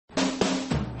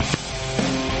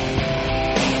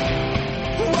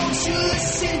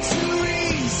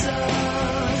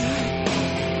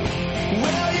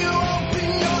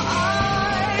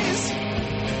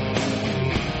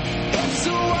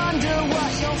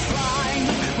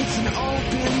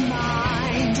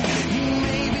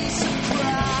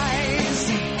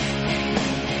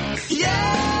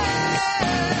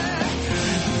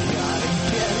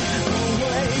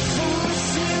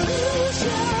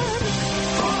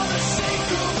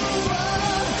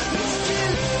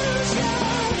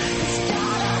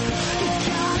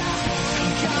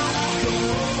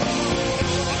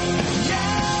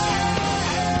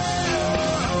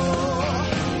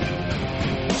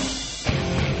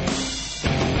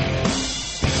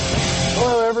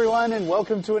everyone, and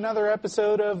welcome to another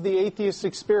episode of The Atheist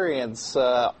Experience,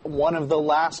 one of the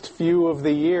last few of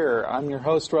the year. I'm your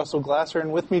host, Russell Glasser,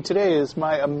 and with me today is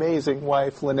my amazing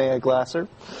wife, Lynnea Glasser.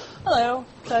 Hello.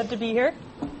 Glad to be here.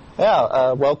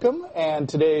 Yeah, welcome. And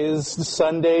today is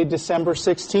Sunday, December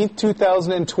 16th,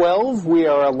 2012. We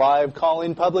are a live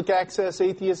call-in public access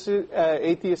atheist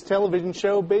television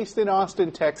show based in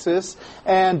Austin, Texas,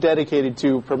 and dedicated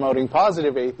to promoting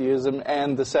positive atheism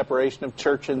and the separation of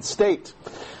church and state.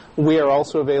 We are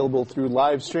also available through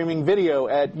live streaming video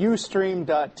at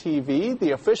ustream.tv.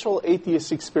 The official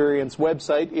Atheist Experience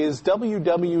website is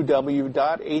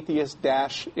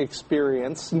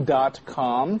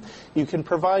www.atheist-experience.com. You can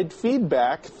provide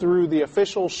feedback through the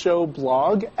official show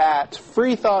blog at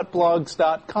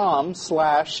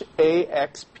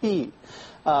freethoughtblogs.com/AXP.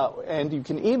 And you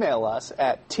can email us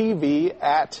at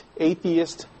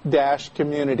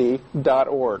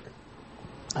tv@atheist-community.org.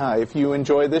 If you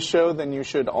enjoy this show, then you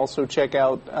should also check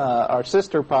out our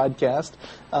sister podcast,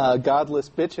 Godless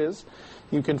Bitches.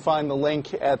 You can find the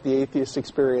link at the Atheist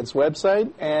Experience website.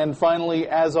 And finally,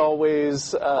 as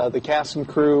always, the cast and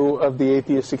crew of the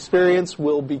Atheist Experience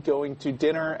will be going to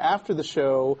dinner after the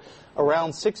show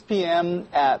around 6 p.m.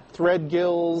 at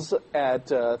Threadgills at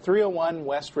 301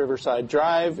 West Riverside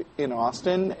Drive in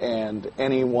Austin. And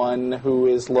anyone who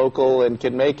is local and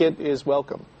can make it is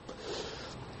welcome.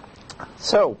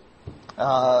 So,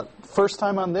 first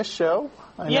time on this show.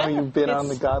 I know you've been on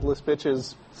the Godless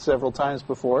Bitches several times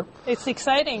before. It's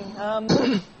exciting.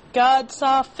 God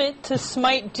saw fit to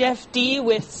smite Jeff D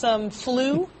with some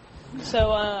flu,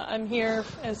 so I'm here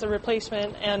as a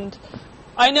replacement, and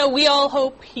I know we all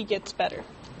hope he gets better.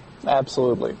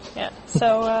 Absolutely. Yeah,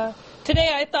 so today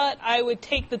I thought I would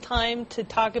take the time to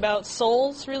talk about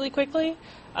souls really quickly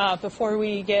before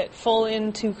we get full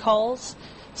into calls.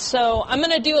 So I'm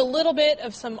going to do a little bit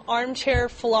of some armchair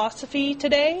philosophy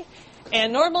today,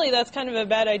 and normally that's kind of a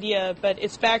bad idea, but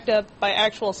it's backed up by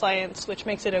actual science, which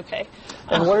makes it okay.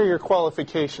 And what are your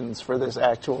qualifications for this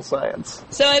actual science?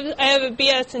 So I have a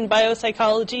BS in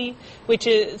biopsychology, which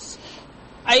is,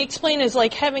 I explain as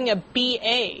like having a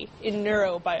BA in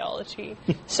neurobiology.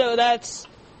 So it's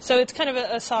kind of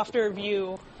a softer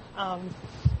view.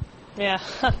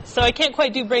 So I can't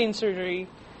quite do brain surgery,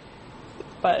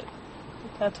 but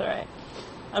that's all right.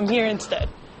 I'm here instead.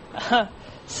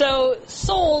 So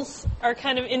souls are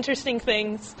kind of interesting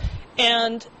things,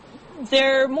 and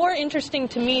they're more interesting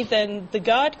to me than the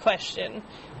God question,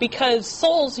 because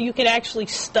souls you could actually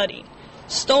study.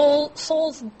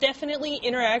 Souls definitely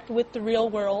interact with the real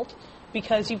world,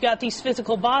 because you've got these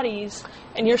physical bodies,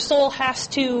 and your soul has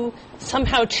to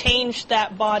somehow change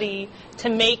that body to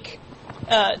make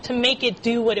it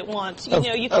do what it wants. You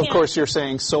can't, of course, you're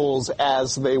saying souls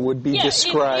as they would be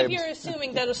described. If you're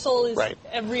assuming that a soul is right.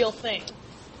 a real thing,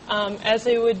 as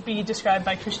they would be described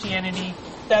by Christianity,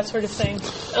 that sort of thing.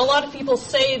 And a lot of people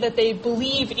say that they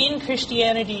believe in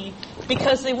Christianity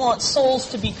because they want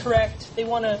souls to be correct. They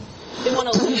want to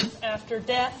live after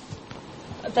death,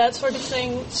 that sort of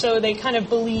thing. So they kind of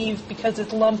believe because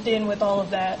it's lumped in with all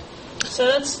of that. So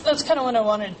that's kind of what I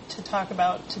wanted to talk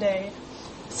about today.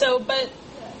 So, but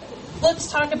let's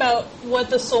talk about what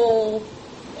the soul,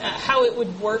 how it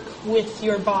would work with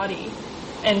your body,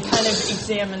 and kind of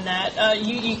examine that.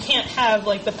 You can't have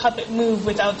like the puppet move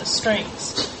without the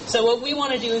strings. So what we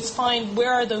want to do is find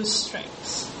where are those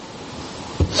strings.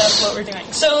 That's what we're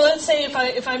doing. So let's say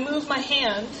if I move my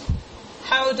hand,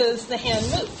 how does the hand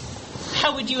move?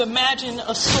 How would you imagine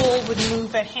a soul would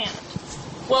move a hand?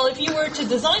 Well, if you were to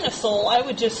design a soul, I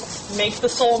would just make the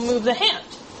soul move the hand.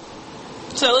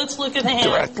 So let's look at the hand.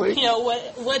 Directly.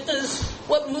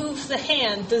 What moves the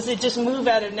hand? Does it just move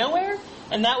out of nowhere?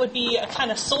 And that would be a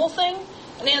kind of soul thing?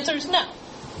 And the answer is no.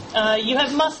 You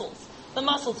have muscles. The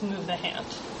muscles move the hand.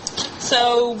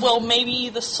 So, well, maybe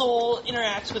the soul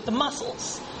interacts with the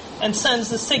muscles and sends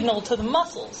the signal to the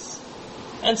muscles.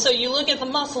 And so you look at the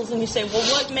muscles and you say, well,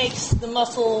 what makes the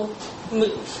muscle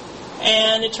move?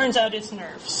 And it turns out it's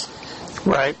nerves.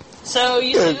 Right. So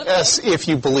you say, okay. As if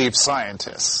you believe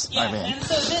scientists. Yeah, I mean. And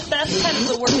so that's kind of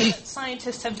the work that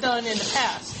scientists have done in the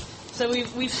past. So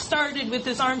we've started with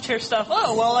this armchair stuff.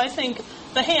 Oh, well, I think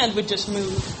the hand would just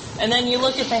move. And then you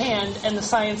look at the hand, and the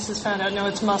science has found out, no,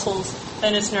 it's muscles,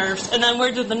 then it's nerves. And then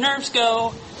where do the nerves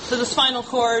go? To the spinal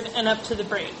cord and up to the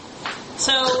brain.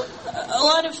 So a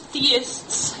lot of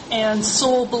theists and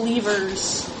soul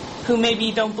believers who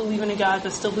maybe don't believe in a God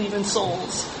but still believe in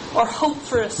souls, or hope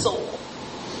for a soul,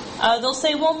 they'll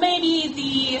say, well, maybe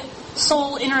the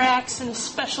soul interacts in a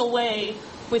special way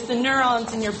with the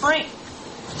neurons in your brain.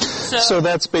 So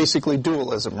that's basically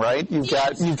dualism, right? You've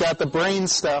got the brain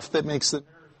stuff that makes the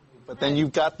nerve, But then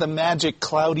you've got the magic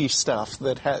cloudy stuff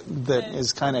that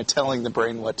is kind of telling the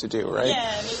brain what to do, right?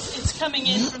 Yeah, and it's coming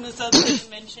in from this other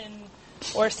dimension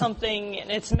or something, and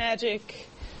it's magic.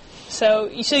 So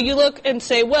you look and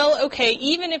say, well, okay,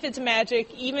 even if it's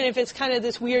magic, even if it's kind of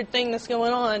this weird thing that's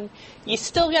going on, you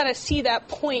still got to see that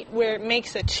point where it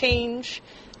makes a change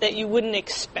that you wouldn't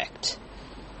expect,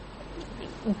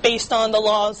 based on the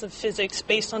laws of physics,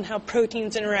 based on how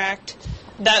proteins interact,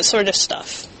 that sort of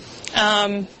stuff.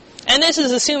 And this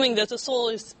is assuming that the soul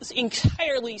is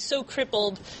entirely so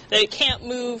crippled that it can't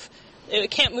move.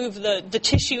 It can't move the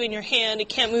tissue in your hand. It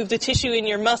can't move the tissue in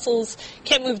your muscles. It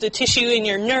can't move the tissue in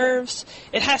your nerves.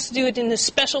 It has to do it in this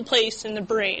special place in the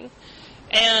brain.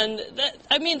 And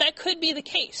that could be the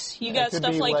case. You got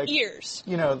stuff like ears.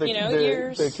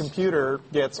 Ears. The computer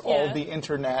gets all the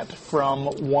internet from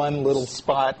one little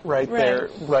spot right there,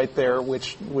 where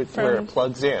it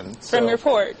plugs in. From your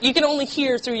port. You can only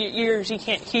hear through your ears. You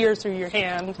can't hear through your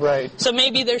hand. Right. So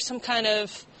maybe there's some kind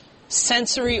of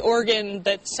sensory organ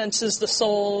that senses the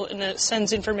soul and it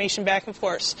sends information back and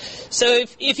forth. So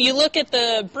if you look at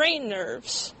the brain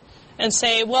nerves and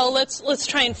say, well, let's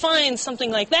try and find something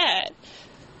like that,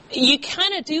 you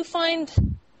kind of do find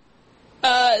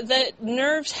that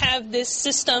nerves have this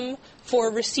system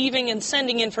for receiving and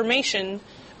sending information,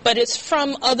 but it's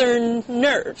from other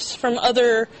nerves, from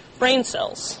other brain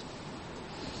cells.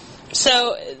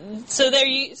 So there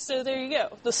you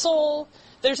go. The soul.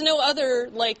 There's no other,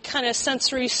 kind of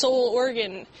sensory soul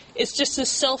organ. It's just a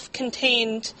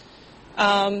self-contained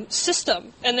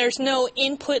system. And there's no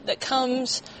input that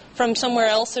comes from somewhere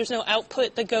else. There's no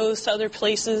output that goes to other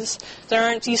places. There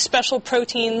aren't these special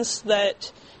proteins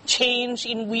that change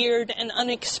in weird and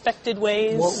unexpected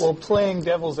ways. Well, playing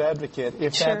devil's advocate,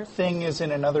 if that thing is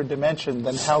in another dimension,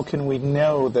 then how can we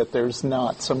know that there's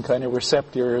not some kind of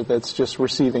receptor that's just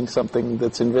receiving something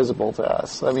that's invisible to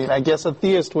us? I mean, I guess a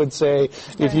theist would say,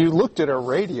 if you looked at a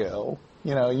radio,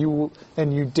 you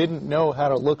didn't know how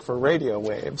to look for radio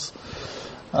waves.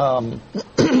 Well,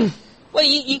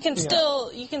 you can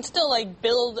still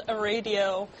build a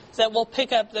radio that will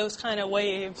pick up those kind of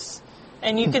waves.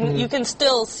 And you can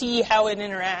still see how it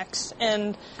interacts.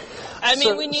 And I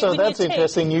mean, that's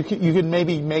interesting. You could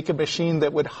maybe make a machine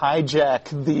that would hijack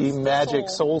the magic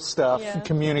soul stuff,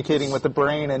 communicating with the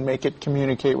brain, and make it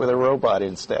communicate with a robot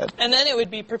instead. And then it would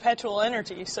be perpetual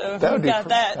energy. So that would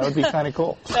be kind of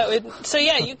cool.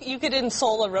 You could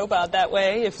ensoul a robot that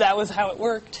way if that was how it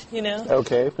worked.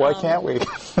 Okay, why can't we?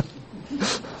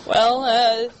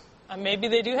 Well. Maybe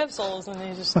they do have souls, and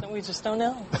we just don't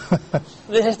know.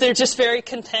 They're just very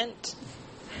content,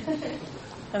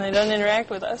 and they don't interact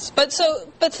with us. But so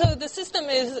the system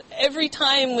is, every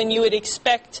time when you would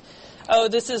expect, oh,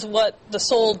 this is what the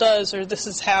soul does, or this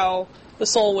is how the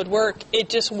soul would work, it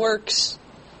just works.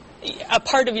 A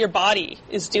part of your body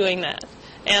is doing that,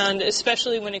 and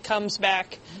especially when it comes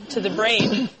back to the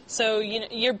brain. So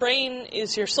your brain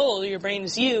is your soul. Your brain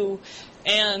is you,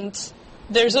 and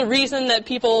there's a reason that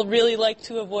people really like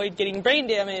to avoid getting brain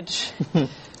damage,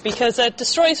 because that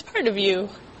destroys part of you.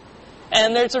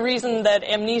 And there's a reason that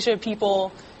amnesia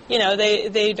people,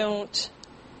 they don't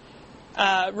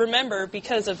remember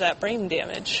because of that brain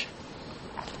damage.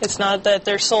 It's not that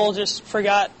their soul just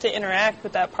forgot to interact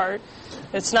with that part.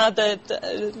 It's not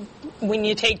that when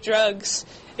you take drugs,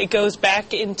 it goes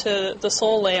back into the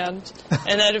soul land,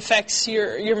 and that affects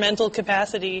your mental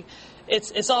capacity.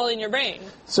 It's all in your brain.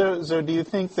 So do you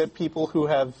think that people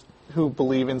who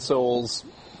believe in souls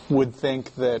would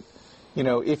think that,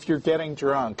 if you're getting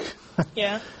drunk,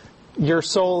 your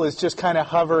soul is just kind of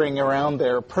hovering around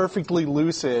there, perfectly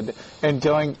lucid, and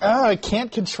going, I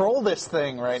can't control this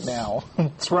thing right now.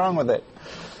 What's wrong with it?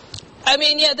 I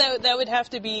mean, that would have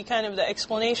to be kind of the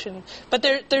explanation. But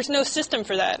there's no system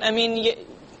for that. I mean,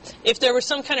 if there was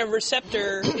some kind of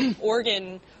receptor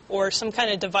organ or some kind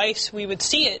of device, we would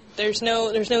see it. There's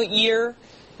no ear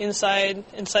inside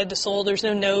the soul. There's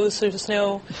no nose.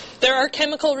 There are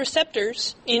chemical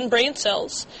receptors in brain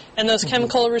cells, and those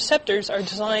chemical receptors are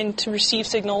designed to receive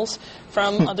signals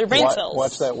from other brain cells.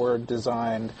 Watch that word,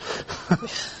 designed.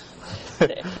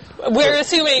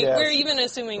 We're even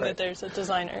assuming that there's a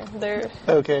designer.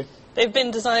 They've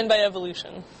been designed by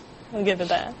evolution. I'll give it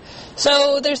that.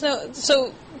 So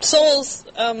souls,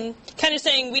 kind of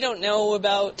saying we don't know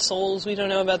about souls, we don't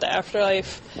know about the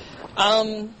afterlife.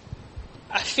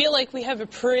 I feel like we have a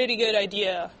pretty good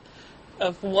idea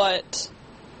of what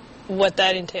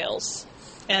that entails.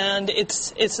 And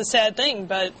it's a sad thing,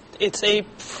 but it's a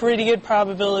pretty good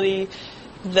probability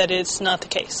that it's not the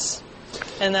case.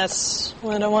 And that's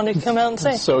what I wanted to come out and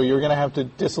say. So you're going to have to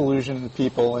disillusion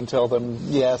people and tell them,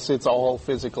 yes, it's all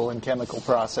physical and chemical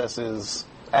processes,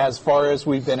 As far as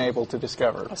we've been able to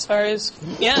discover. As far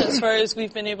as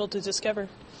we've been able to discover.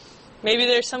 Maybe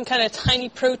there's some kind of tiny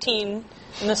protein,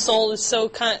 and the soul is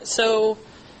so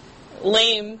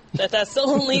lame that that's the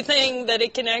only thing that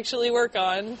it can actually work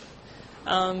on.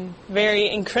 Very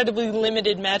incredibly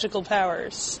limited magical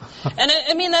powers. And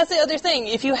I mean, that's the other thing.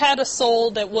 If you had a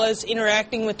soul that was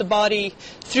interacting with the body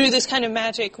through this kind of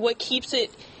magic, what keeps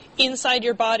it inside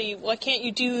your body? Why can't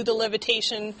you do the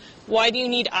levitation? Why do you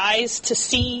need eyes to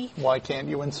see? Why can't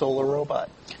you ensoul a robot?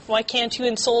 Why can't you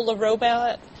ensoul a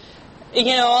robot?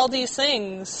 You know, all these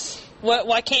things.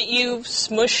 Why can't you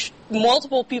smush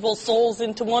multiple people's souls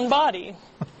into one body?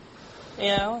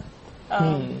 You know?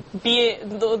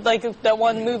 Like that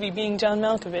one movie, Being John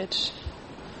Malkovich.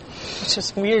 It's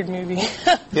just a weird movie.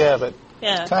 Yeah, but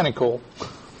kind of cool.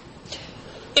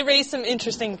 It raised some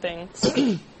interesting things.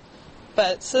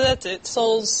 But, so that's it.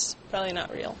 Soul's probably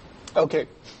not real. Okay.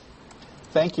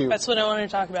 Thank you. That's what I wanted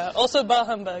to talk about. Also, bah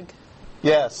humbug.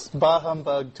 Yes, bah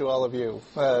humbug to all of you.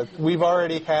 We've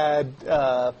already had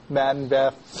Matt and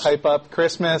Beth hype up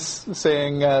Christmas,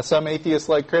 saying some atheists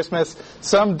like Christmas,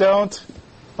 some don't.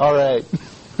 All right.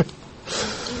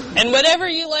 And whatever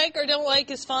you like or don't like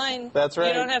is fine. That's right.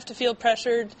 You don't have to feel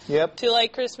pressured to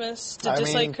like Christmas, to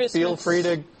dislike Christmas. Feel free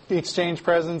to exchange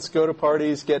presents, go to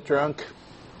parties, get drunk.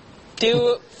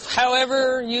 Do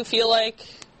however you feel like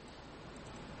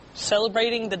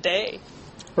celebrating the day.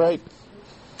 Right.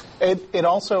 It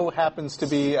also happens to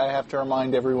be, I have to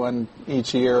remind everyone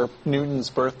each year, Newton's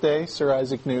birthday, Sir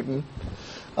Isaac Newton.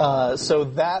 So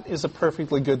that is a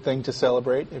perfectly good thing to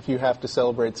celebrate if you have to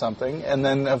celebrate something. And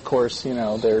then, of course, you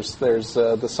know, there's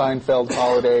the Seinfeld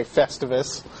holiday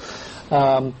Festivus.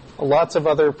 A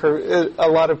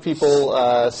lot of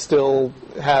people still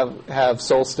have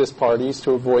solstice parties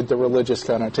to avoid the religious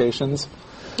connotations.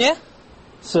 Yeah.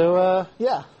 So,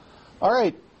 yeah. All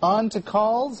right, on to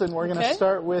calls, and we're going to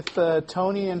start with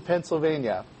Tony in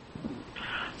Pennsylvania.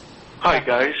 Hi,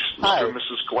 guys. Hi. Mr. and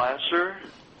Mrs. Glasser.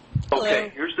 Hello. Okay,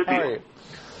 here's the How are deal. you?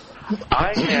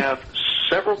 I have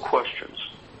several questions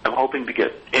I'm hoping to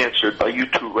get answered by you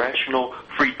two rational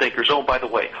free thinkers. Oh, by the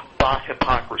way, bah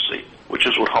hypocrisy, which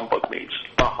is what humbug means.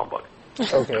 Bah humbug.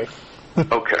 Okay.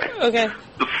 Okay. Okay.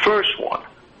 The first one,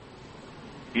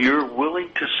 are you willing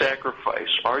to sacrifice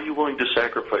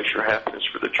your happiness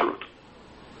for the truth?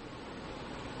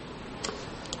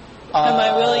 Am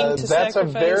I willing to that's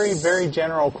sacrifice... a very, very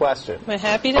general question. My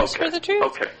happiness for the truth?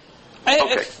 Okay.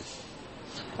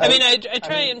 I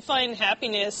try and find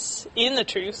happiness in the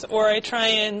truth, or I try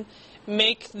and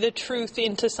make the truth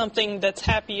into something that's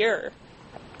happier.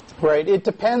 Right. It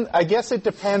depends. I guess it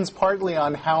depends partly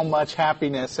on how much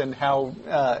happiness and how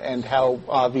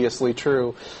obviously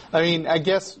true. I mean, I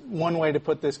guess one way to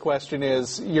put this question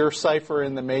is you're Cypher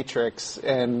in the Matrix,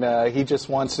 and he just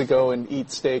wants to go and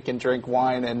eat steak and drink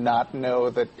wine and not know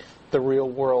that the real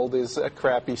world is a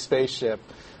crappy spaceship.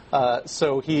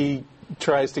 So he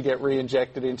tries to get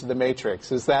re-injected into the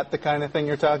Matrix. Is that the kind of thing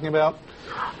you're talking about?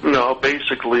 No,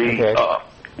 basically,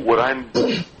 what I'm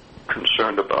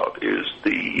concerned about is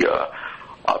the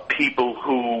people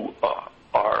who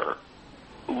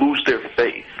lose their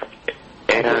faith,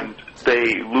 and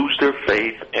they lose their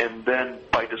faith, and then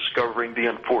by discovering the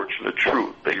unfortunate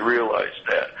truth, they realize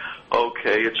that,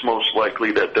 okay, it's most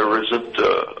likely that there isn't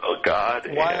a God.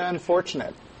 Why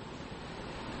unfortunate?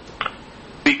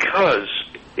 Because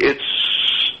it's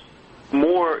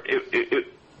more, it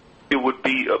would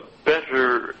be a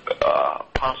better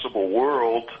possible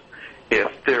world if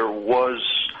there was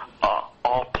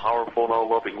all-powerful and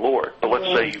all-loving Lord. But let's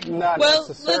say... Not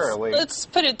necessarily. Let's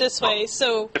put it this way.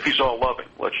 So, if he's all-loving,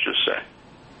 let's just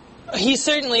say. He's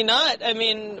certainly not. I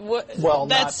mean,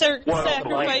 that's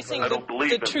sacrificing I don't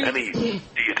believe the truth. in any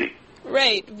deity.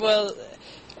 Right. Well,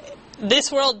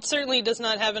 this world certainly does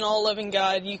not have an all-loving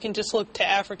God. You can just look to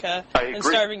Africa and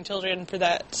starving children for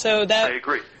that. So that I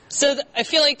agree. So I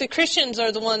feel like the Christians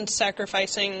are the ones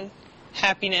sacrificing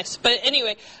happiness. But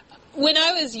anyway, when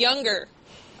I was younger,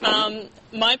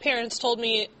 my parents told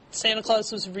me Santa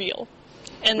Claus was real.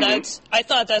 And I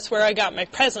thought that's where I got my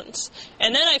presents.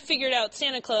 And then I figured out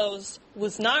Santa Claus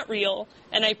was not real,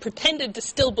 and I pretended to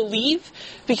still believe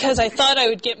because I thought I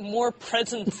would get more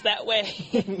presents that way.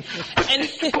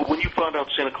 But when you found out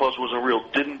Santa Claus wasn't real,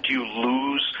 didn't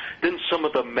some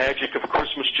of the magic of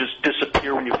Christmas just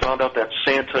disappear when you found out that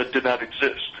Santa did not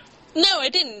exist? No, I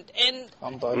didn't. And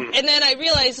then I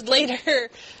realized later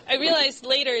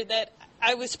that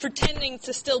I was pretending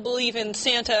to still believe in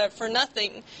Santa for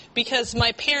nothing because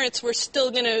my parents were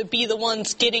still going to be the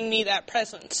ones getting me that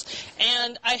presents.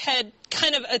 And I had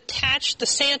kind of attached the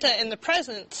Santa and the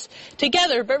presents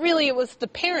together, but really it was the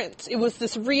parents. It was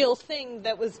this real thing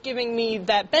that was giving me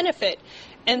that benefit.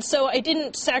 And so I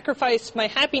didn't sacrifice my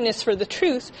happiness for the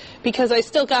truth because I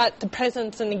still got the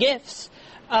presents and the gifts,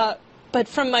 but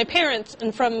from my parents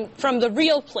and from the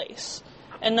real place.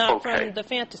 And not from the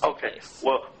fantasy place.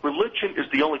 Well, religion is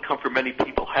the only comfort many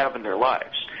people have in their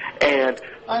lives. And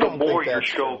the more your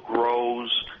show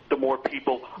grows, the more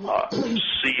people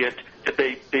see it,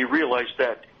 they realize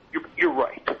that you're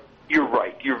right. You're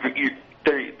right.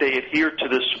 They adhere to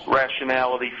this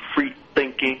rationality, free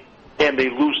thinking, and they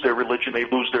lose their religion, they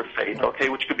lose their faith,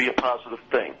 which could be a positive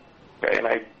thing. Okay,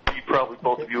 and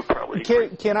both of you probably agree.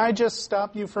 Can I just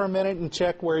stop you for a minute and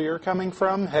check where you're coming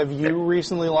from? Have you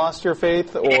recently lost your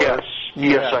faith? Or yes,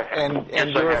 I have.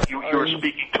 And I have. You're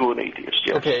speaking to an atheist,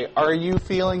 yes. Okay, are you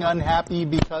feeling unhappy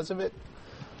because of it?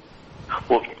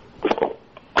 Well,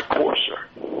 of course,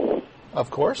 sir.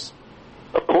 Of course?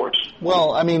 Of course.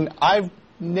 Well, I mean, I've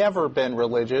never been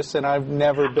religious, and I've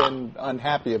never been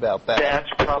unhappy about that. That's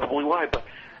probably why, but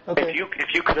if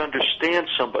you could understand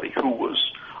somebody who was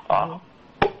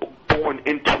born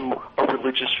into a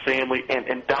religious family and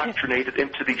indoctrinated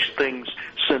into these things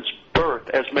since birth,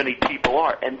 as many people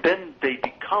are, and then they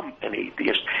become an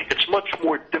atheist, it's much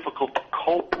more difficult to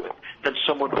cope with than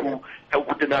someone who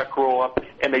did not grow up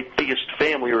in a theist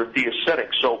family or a theist setting.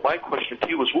 So my question to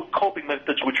you is, what coping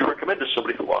methods would you recommend to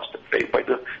somebody who lost their faith by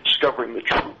discovering the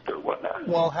truth or whatnot?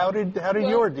 Well, how did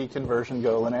your deconversion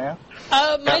go, Lynnea?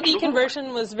 My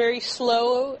deconversion was very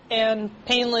slow and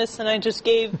painless, and I just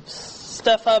gave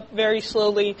stuff up very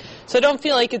slowly. So I don't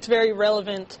feel like it's very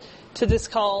relevant to this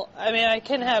call. I mean, I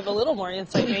can have a little more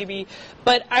insight maybe,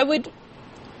 but I would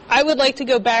like to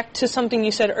go back to something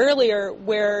you said earlier,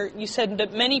 where you said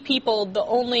that many people, the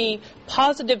only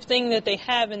positive thing that they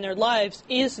have in their lives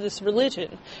is this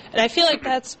religion. And I feel like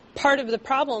that's part of the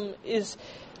problem, is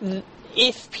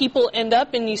if people end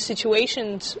up in these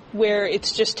situations where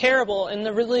it's just terrible and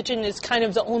the religion is kind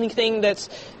of the only thing that's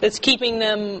keeping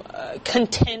them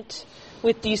content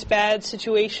with these bad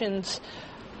situations,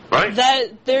 right,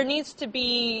 that there needs to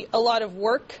be a lot of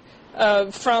work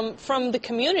from the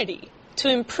community to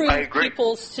improve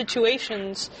people's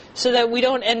situations so that we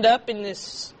don't end up in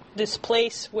this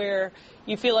place where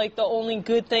you feel like the only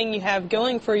good thing you have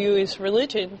going for you is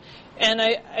religion. And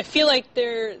I feel like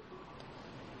there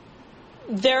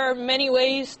are many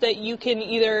ways that you can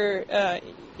either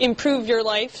improve your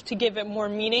life to give it more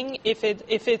meaning if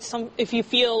you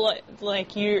feel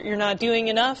like you're not doing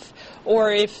enough,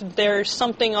 or if there's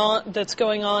something that's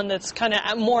going on that's kind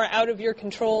of more out of your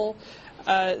control,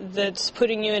 that's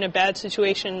putting you in a bad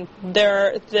situation.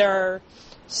 There are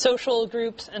social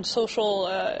groups and social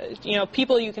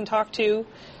people you can talk to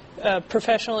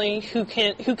professionally who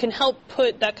can help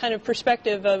put that kind of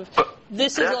perspective of,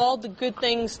 this is all the good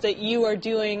things that you are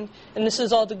doing, and this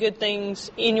is all the good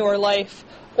things in your life,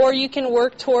 or you can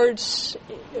work towards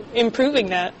improving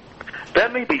that.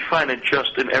 That may be fine and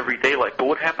just in everyday life, but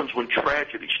what happens when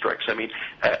tragedy strikes? I mean,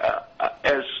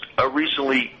 as a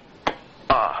recently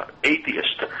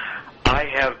atheist, I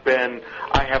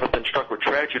haven't been struck with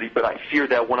tragedy, but I fear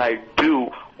that when I do,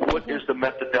 what is the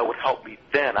method that would help me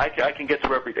then? I can get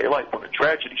through everyday life. When a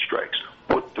tragedy strikes,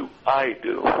 what do I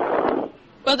do?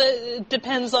 Well, it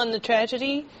depends on the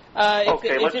tragedy.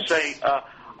 Let's say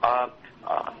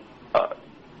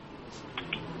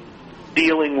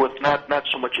dealing with not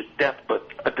so much a death, but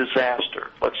a disaster.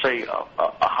 Let's say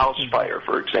a house fire,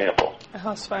 for example. A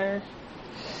house fire.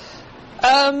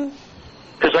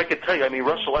 Because I could tell you, I mean,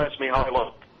 Russell asked me how I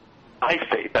lost my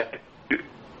faith. I could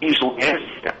easily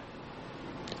answer that.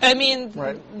 I mean,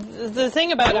 the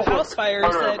thing about a house fire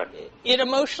is that it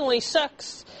emotionally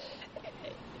sucks,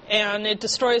 and it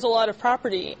destroys a lot of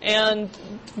property. And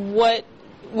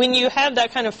when you have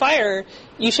that kind of fire,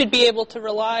 you should be able to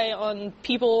rely on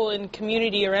people and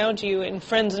community around you and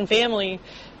friends and family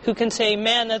who can say,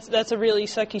 man, that's a really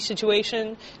sucky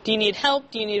situation. Do you need help?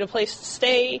 Do you need a place to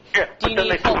stay? Yeah, but then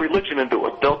they throw religion into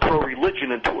it. They'll throw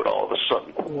religion into it all of a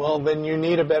sudden. Well, then you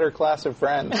need a better class of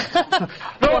friends.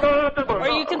 No. Or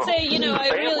you can say,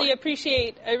 I really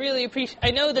appreciate, I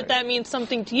know that means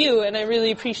something to you, and I really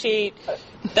appreciate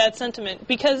that sentiment.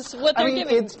 Because what they're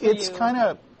giving for you... It's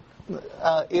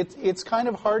kind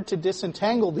of hard to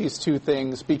disentangle these two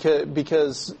things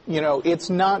because it's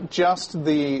not just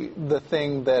the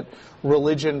thing that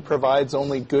religion provides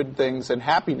only good things and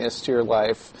happiness to your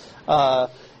life.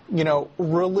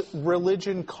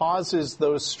 religion causes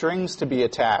those strings to be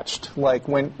attached. Like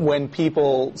when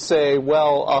people say,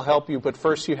 "Well, I'll help you, but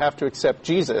first you have to accept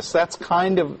Jesus." That's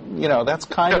kind of that's a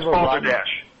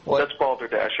balderdash. That's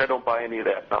balderdash. I don't buy any of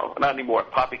that. No, not anymore.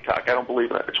 Poppycock. I don't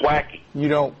believe in that. It's wacky. You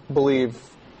don't believe?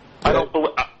 I don't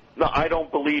believe. No, I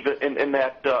don't believe in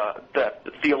that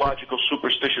theological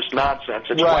superstitious nonsense.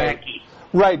 It's wacky.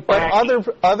 Right, but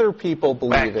other people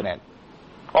believe in it.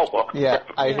 Oh, well, yeah,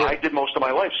 I did most of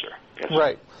my life, sir. Yes.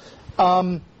 Right.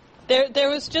 There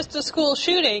was just a school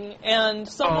shooting, and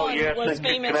someone was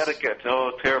famous. In Connecticut.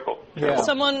 Oh, terrible. Yeah.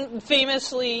 Someone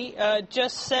famously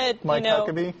just said, Mike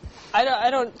Huckabee?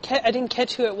 I didn't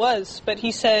catch who it was, but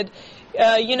he said,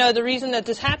 the reason that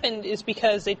this happened is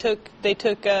because they took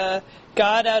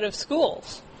God out of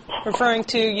schools, referring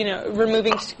to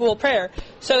removing school prayer.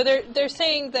 So they're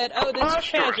saying that this is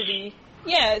tragedy.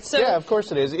 Yeah, yeah, of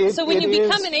course it is. So when you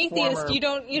become an atheist, you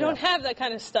don't have that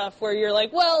kind of stuff where you're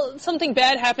like, well, something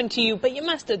bad happened to you, but you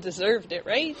must have deserved it,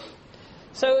 right?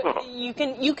 So you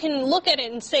can look at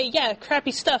it and say, yeah,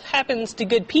 crappy stuff happens to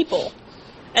good people,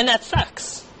 and that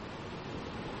sucks.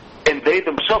 And they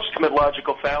themselves commit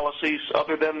logical fallacies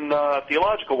other than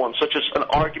theological ones, such as an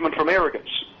argument from arrogance.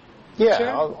 Yeah,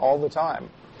 sure. all the time.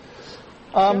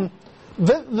 Sure.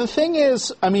 The thing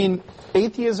is,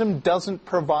 atheism doesn't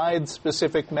provide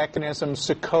specific mechanisms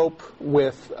to cope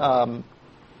with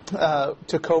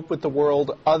the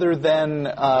world other than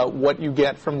what you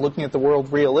get from looking at the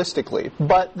world realistically.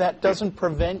 But that doesn't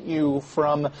prevent you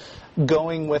from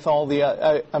going with all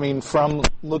the from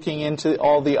looking into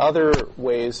all the other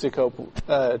ways to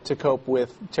cope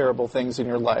with terrible things in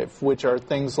your life, which are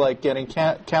things like getting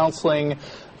counseling,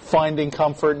 finding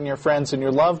comfort in your friends and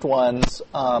your loved ones.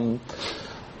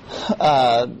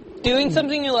 Doing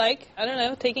something you like. I don't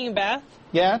know, taking a bath.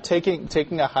 Yeah,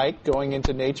 taking a hike, going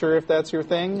into nature if that's your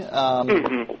thing.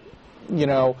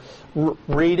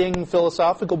 Reading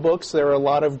philosophical books. There are a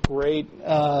lot of great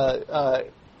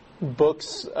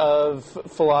books of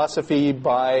philosophy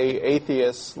by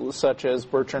atheists, such as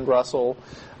Bertrand Russell,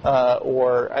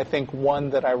 or I think one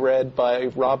that I read by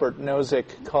Robert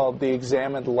Nozick called The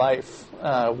Examined Life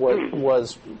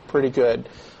was pretty good.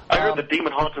 I heard The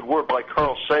Demon Haunted World by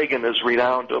Carl Sagan is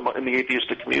renowned in the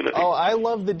atheistic community. Oh, I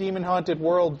love The Demon Haunted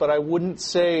World, but I wouldn't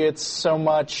say it's so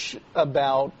much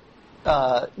about,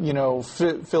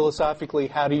 philosophically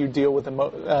how do you deal with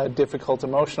difficult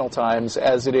emotional times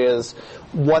as it is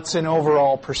what's an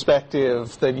overall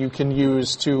perspective that you can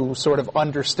use to sort of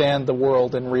understand the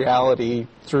world and reality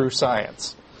through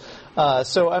science.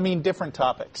 Different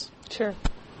topics. Sure.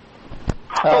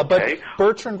 Okay. But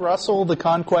Bertrand Russell, The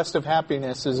Conquest of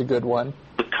Happiness, is a good one.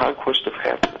 The Conquest of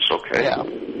Happiness, okay. Yeah.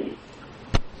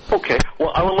 Okay.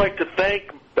 Well, I would like to thank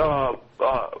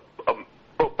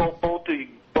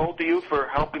both of you for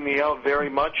helping me out very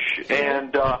much,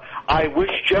 and I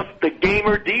wish Jeff the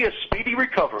Gamer D a speedy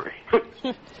recovery.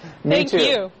 Thank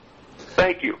you.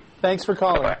 Thank you. Thanks for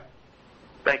calling. Bye.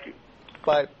 Thank you.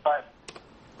 Bye. Bye.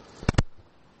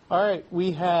 All right,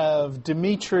 we have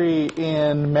Dimitri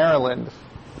in Maryland.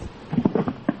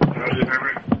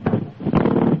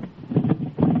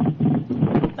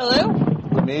 Hello?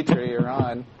 Dimitri, you're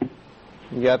on.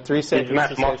 You got 3 seconds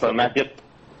to say something.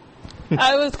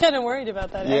 I was kind of worried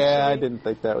about that, Yeah, actually. I didn't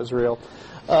think that was real.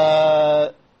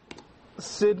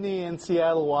 Sydney in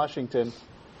Seattle, Washington.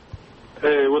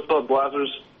 Hey, what's up, Glassers?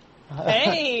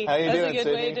 Hey, How you that's doing, a good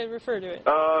Sydney? way to refer to it.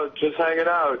 Just hanging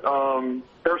out.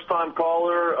 First-time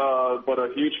caller, but a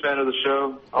huge fan of the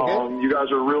show. Okay. You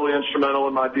guys are really instrumental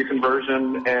in my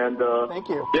deconversion, and Thank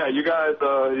you. Yeah, you guys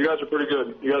are pretty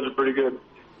good. You guys are pretty good.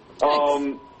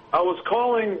 Thanks. I was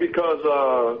calling because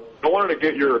I wanted to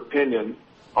get your opinion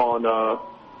on a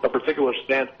particular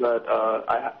stance that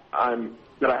I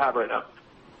have right now.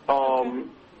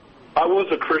 I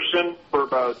was a Christian for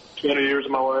about 20 years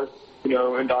of my life.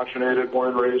 Indoctrinated, born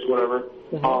and raised, whatever.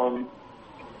 Mm-hmm.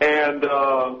 And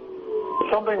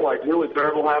something like really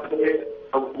terrible happened to me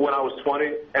when I was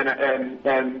 20, and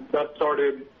that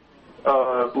started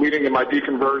leading in my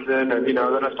deconversion, and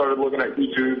then I started looking at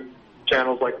YouTube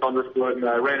channels like Thunderfoot, and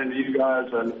I ran into you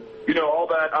guys, and all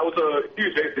that. I was a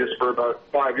huge atheist for about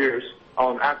 5 years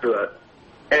after that,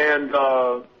 and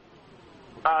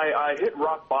I hit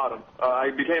rock bottom.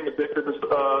 I became addicted to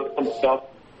some stuff.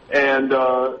 And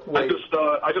I just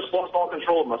lost all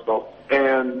control of myself.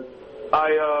 And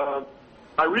I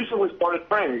recently started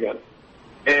praying again.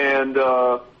 And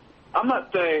I'm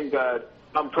not saying that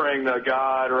I'm praying to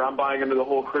God or I'm buying into the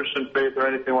whole Christian faith or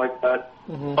anything like that.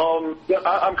 Mm-hmm.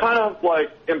 I'm kind of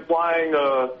like implying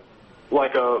a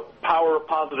power of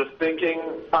positive thinking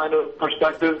kind of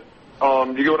perspective.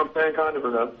 Do you get what I'm saying, kind of,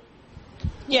 or no?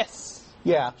 Yes.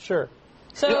 Yeah, sure.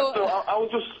 So, I was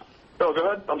just... Oh, go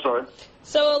ahead. I'm sorry.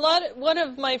 So one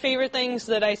of my favorite things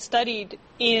that I studied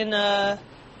in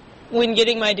when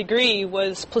getting my degree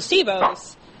was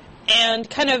placebos, and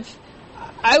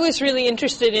I was really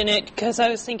interested in it because I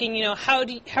was thinking, how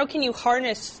can you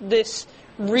harness this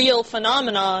real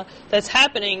phenomena that's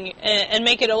happening and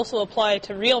make it also apply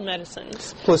to real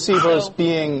medicines? Placebos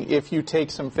being if you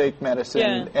take some fake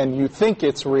medicine and you think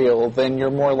it's real, then you're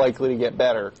more likely to get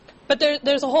better. But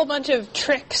there's a whole bunch of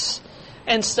tricks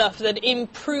and stuff that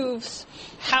improves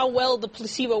how well the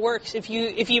placebo works. If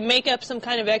you make up some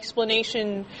kind of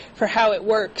explanation for how it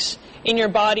works in your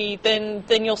body, then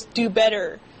you'll do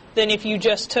better than if you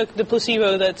just took the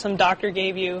placebo that some doctor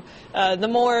gave you.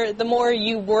 The more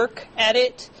you work at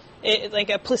it, like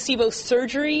a placebo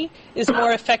surgery is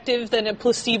more effective than a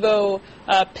placebo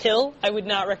pill. I would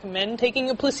not recommend taking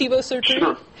a placebo surgery.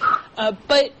 Sure.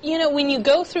 But when you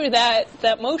go through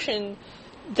that motion,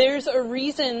 there's a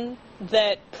reason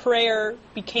that prayer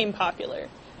became popular.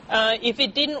 If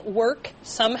it didn't work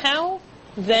somehow,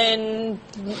 then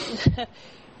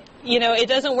it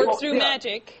doesn't work through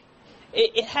magic.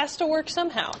 It has to work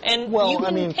somehow, and you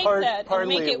can take that and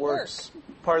make it work.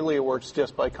 Partly it works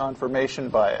just by confirmation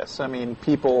bias. I mean,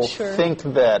 people think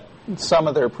that some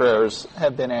of their prayers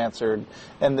have been answered,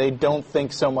 and they don't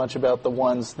think so much about the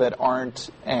ones that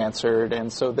aren't answered,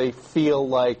 and so they feel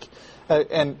like,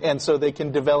 and so they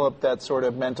can develop that sort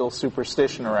of mental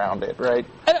superstition around it, right?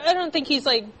 I don't think he's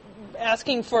like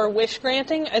asking for wish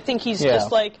granting. I think he's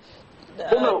just like.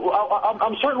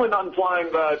 I'm certainly not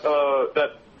implying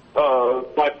that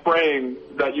by praying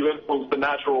that you influence the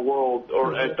natural world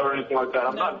or anything like that.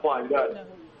 I'm not implying that.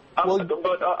 No.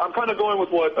 But I'm kind of going with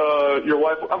what your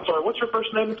wife... I'm sorry, what's your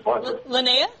first name?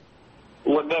 Lynnea?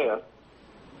 Lynnea.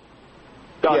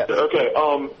 Gotcha. Yes. Okay.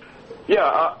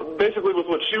 Basically with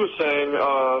what she was saying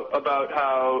about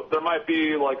how there might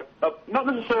be like not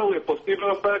necessarily a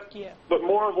placebo effect, but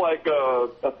more of like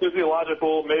a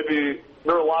physiological, maybe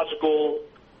neurological,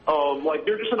 like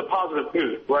you're just in a positive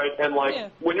mood, right? And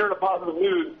like when you're in a positive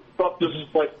mood, stuff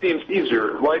just like seems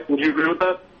easier, right? Would you agree with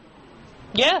that?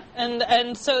 Yeah,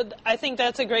 and so I think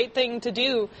that's a great thing to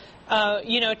do.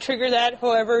 Trigger that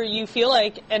however you feel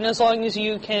like, and as long as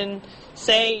you can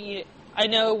say, I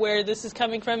know where this is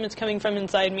coming from, it's coming from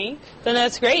inside me, then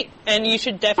that's great. And you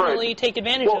should definitely take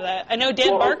advantage of that. I know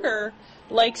Dan Barker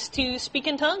likes to speak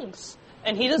in tongues,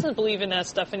 and he doesn't believe in that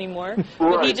stuff anymore,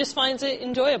 but he just finds it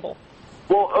enjoyable.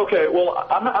 Well, okay. Well,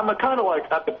 I'm kind of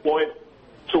like at the point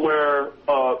to where,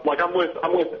 like I'm with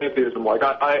atheism. Like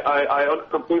I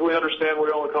completely understand where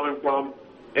y'all are coming from,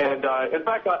 and in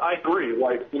fact, I agree.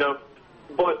 Like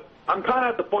but I'm kind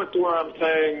of at the point to where I'm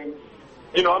saying,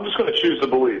 I'm just going to choose to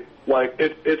believe. Like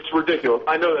it's ridiculous.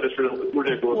 I know that it's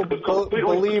ridiculous. Well,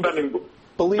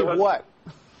 believe what?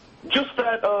 Just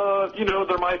that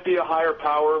there might be a higher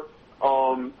power,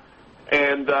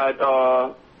 and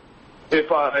that if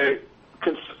I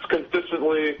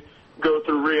consistently go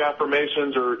through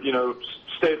reaffirmations or,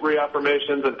 state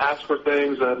reaffirmations and ask for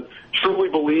things and truly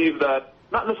believe that,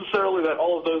 not necessarily that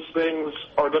all of those things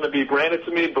are going to be granted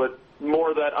to me, but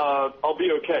more that I'll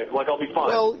be okay, like I'll be fine.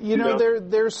 Well,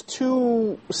 there's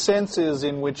two senses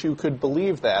in which you could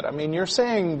believe that. I mean, you're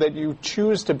saying that you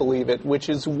choose to believe it, which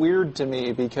is weird to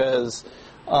me because...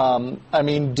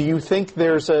 do you think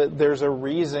there's a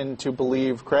reason to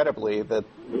believe credibly that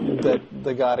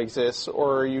the God exists,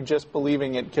 or are you just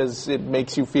believing it because it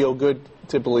makes you feel good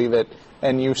to believe it,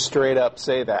 and you straight up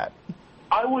say that?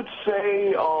 I would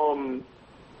say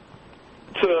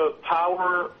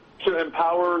to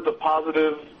empower the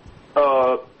positive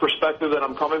perspective that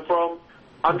I'm coming from,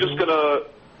 I'm just gonna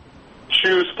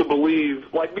choose to believe,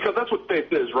 because that's what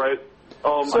faith is, right?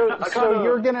 So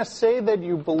you're going to say that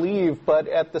you believe, but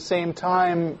at the same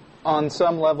time, on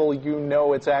some level,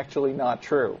 it's actually not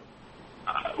true.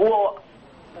 Well,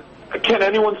 can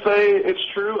anyone say it's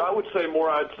true? I would say more.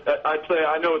 I'd say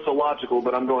I know it's illogical,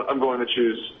 but I'm going to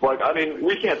choose.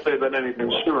 We can't say that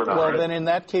anything's true or not. Well, right? Then in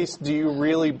that case, do you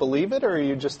really believe it, or are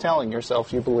you just telling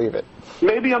yourself you believe it?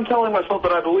 Maybe I'm telling myself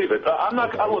that I believe it. I'm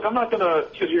not going to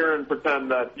sit here and pretend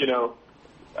that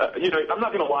I'm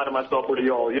not going to lie to myself or to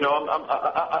y'all.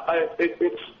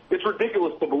 It's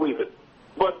ridiculous to believe it,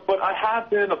 but I have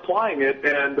been applying it,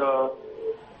 and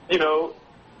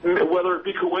whether it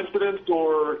be coincidence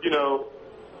or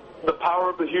the power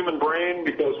of the human brain,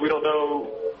 because we don't know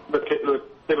the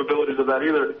capabilities of that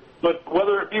either. But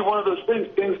whether it be one of those things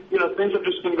have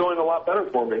just been going a lot better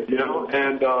for me,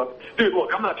 And dude,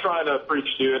 look, I'm not trying to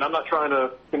preach to you, and I'm not trying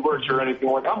to convert you or anything.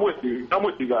 I'm with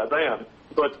you guys. I am.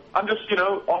 But I'm just,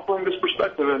 offering this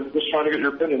perspective and just trying to get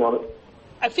your opinion on it.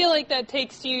 I feel like that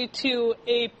takes you to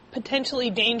a potentially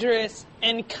dangerous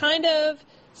and kind of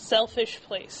selfish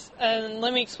place. And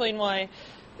let me explain why.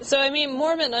 So, I mean,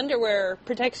 Mormon underwear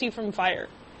protects you from fire.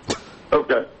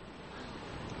 Okay.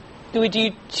 Would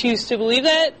you choose to believe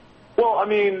that? Well, I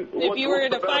mean... If you were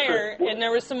in a fire and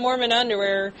there was some Mormon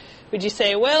underwear, would you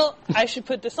say, well, I should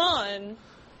put this on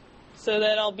so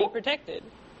that I'll be protected?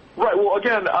 Right. Well,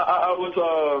 again, I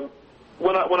was...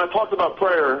 When I talked about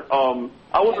prayer,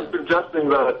 I wasn't suggesting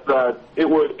that it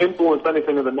would influence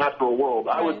anything in the natural world.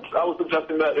 I was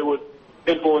suggesting that it would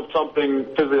influence something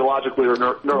physiologically or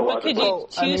neurologically. What, could you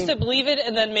choose to believe it,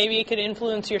 and then maybe it could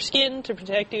influence your skin to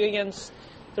protect you against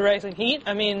the rising heat?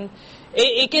 I mean,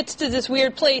 it gets to this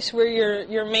weird place where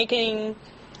you're making,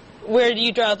 where do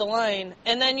you draw the line?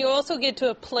 And then you also get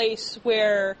to a place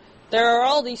where there are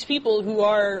all these people who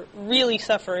are really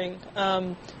suffering,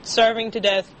 starving to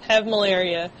death, have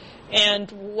malaria,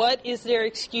 and what is their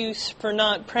excuse for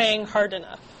not praying hard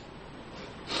enough?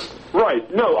 Right.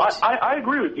 No, I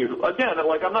agree with you. Again,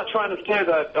 like, I'm not trying to say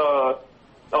that,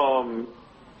 I'm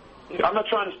not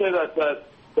trying to say that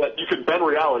you could bend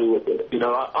reality with it. You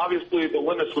know, obviously the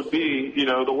limits would be, you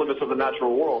know, the limits of the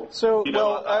natural world. So,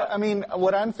 I mean,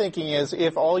 what I'm thinking is,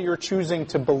 if all you're choosing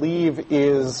to believe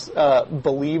is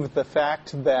believe the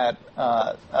fact that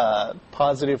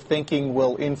positive thinking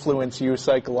will influence you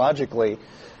psychologically,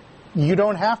 you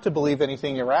don't have to believe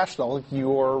anything irrational.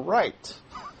 You're right.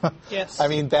 Yes. I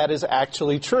mean, that is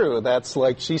actually true. That's,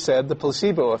 like she said, the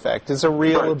placebo effect is a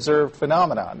real observed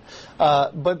phenomenon.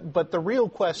 But the real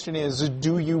question is,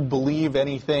 do you believe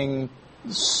anything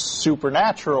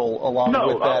supernatural along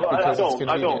with that because it's convenient?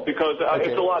 I don't, because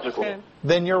it's illogical. Okay.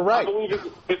 Then you're right. I believe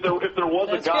if there was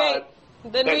a God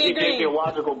and he gave me a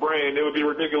logical brain, it would be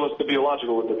ridiculous to be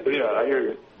illogical with it. So yeah, I hear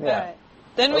you. Yeah. All right.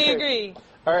 Then we agree.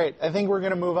 All right. I think we're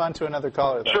going to move on to another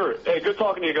caller, though. Sure. Hey, good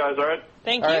talking to you guys, all right?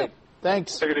 Thank you. All right.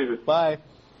 Thanks. Take it easy. Bye.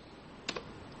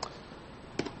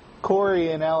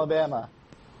 Corey in Alabama.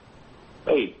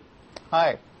 Hey.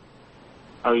 Hi.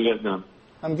 How are you guys doing?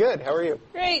 I'm good. How are you?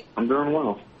 Great. I'm doing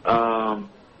well.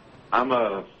 I'm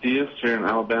a theist here in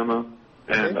Alabama,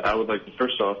 and I would like to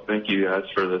first off thank you guys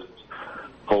for this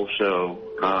whole show.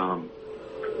 I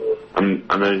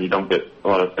know you don't get a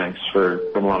lot of thanks from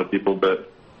a lot of people,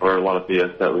 or a lot of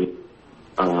theists at least.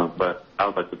 But I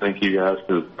would like to thank you guys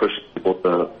to push people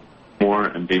to more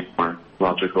and be more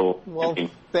logical. Well,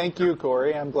 thank you,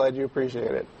 Corey. I'm glad you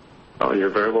appreciate it. Oh, you're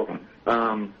very welcome.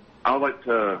 I would like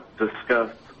to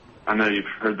discuss, I know you've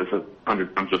heard this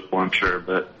 100 times before, I'm sure,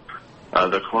 but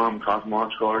the Quantum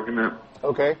cosmological argument.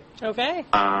 Okay. Okay.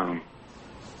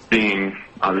 Being,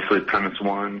 obviously, premise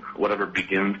one, whatever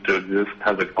begins to exist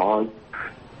has a cause.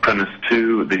 Premise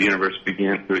two, the universe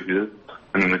began to exist.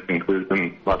 And then the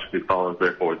conclusion logically follows,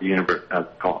 therefore, the universe has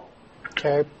a cause.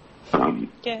 Okay.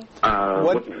 Okay.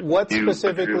 What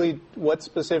specifically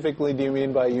do you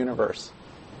mean by universe?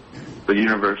 The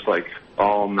universe, like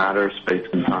all matter, space,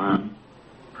 and time.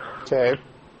 Okay.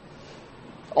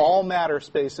 All matter,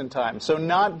 space, and time. So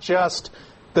not just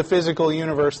the physical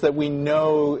universe that we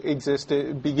know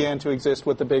began to exist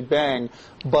with the Big Bang,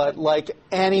 but like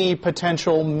any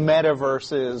potential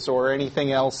metaverses or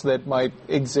anything else that might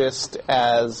exist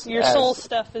as your soul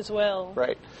stuff as well.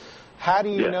 Right. How do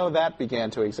you know that began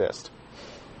to exist?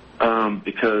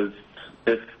 Because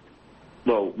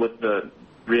with the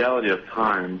reality of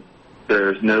time,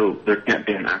 there can't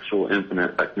be an actual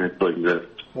infinite that can actually exist.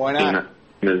 Why not?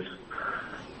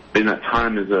 Being that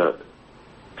time is a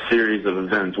series of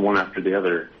events, one after the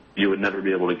other, you would never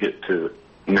be able to get to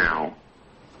now.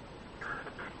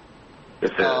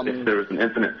 If there was an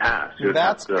infinite past, you would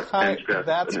have to transgress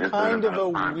That's kind of a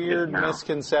weird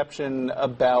misconception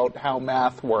about how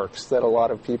math works that a lot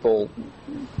of people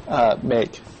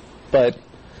make. But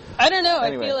I don't know.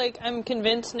 Anyway. I feel like I'm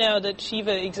convinced now that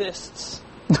Shiva exists.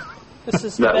 This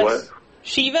is the that best. What?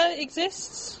 Shiva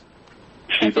exists?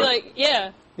 Shiva? I feel like,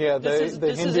 yeah. Yeah,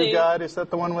 the Hindu god, is that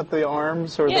the one with the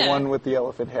arms or the one with the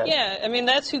elephant head? Yeah, I mean,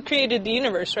 that's who created the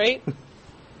universe, right?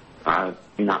 I'm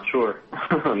not sure.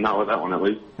 Not with that one, at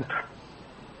least.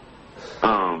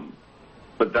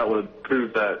 But that would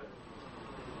prove that...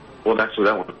 Well, actually,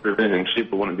 that would prove anything.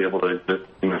 Shiva wouldn't be able to exist.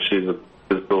 You know, she's a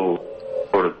physical,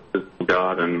 sort of physical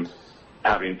god, and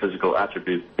having physical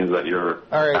attributes means that you're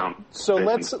all right. bound. So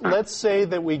let's say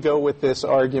that we go with this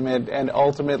argument, and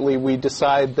ultimately we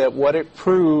decide that what it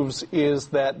proves is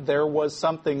that there was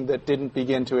something that didn't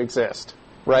begin to exist,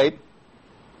 right?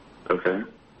 Okay.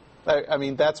 I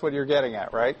mean, that's what you're getting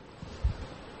at, right?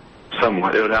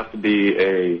 Somewhat. It would have to be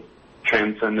a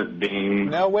transcendent being.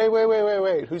 No,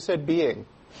 wait. Who said being?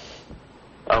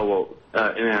 Oh, well,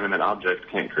 inanimate objects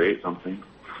can't create something.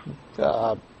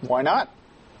 Why not?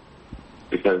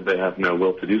 Because they have no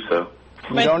will to do so.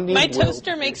 My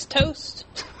toaster makes toast.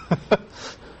 Are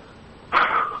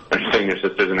you saying your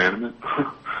sister's inanimate?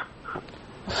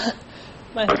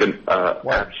 Like an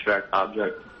abstract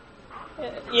object?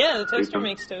 Yeah, the toaster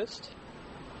makes toast.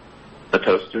 A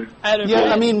toaster?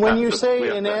 I mean, when you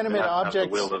say inanimate objects...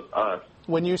 The will of us.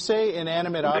 When you say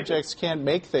inanimate objects can't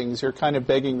make things, you're kind of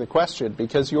begging the question,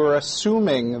 because you're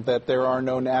assuming that there are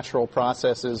no natural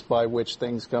processes by which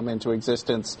things come into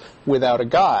existence without a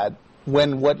God,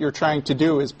 when what you're trying to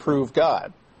do is prove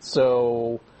God.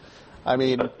 So, I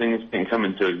mean... But things can come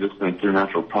into existence through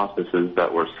natural processes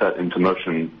that were set into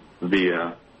motion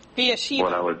via Shiva.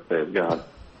 What I would say is God.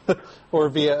 Or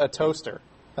via a toaster,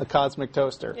 a cosmic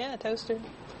toaster. Yeah, a toaster.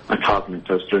 A cosmic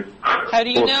toaster. How do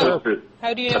you know?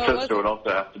 How do you know? A toaster would also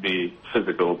have to be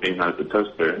physical, being that it's a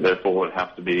toaster. Therefore, would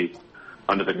have to be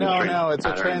under the constraints. No, it's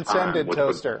a transcendent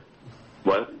toaster.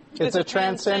 What? It's a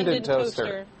transcendent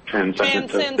toaster.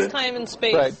 Transcends time and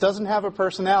space. Right. Doesn't have a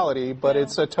personality, but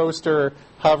it's a toaster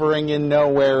hovering in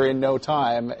nowhere in no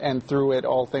time, and through it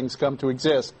all things come to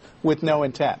exist with no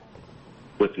intent.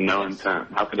 With no intent.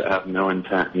 How could it have no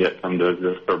intent yet come to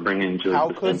exist or bring into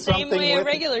existence? Same way a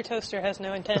regular toaster has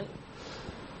no intent.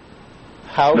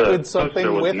 How could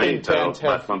something with intent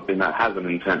have something that has an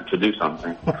intent to do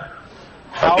something?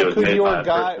 How could your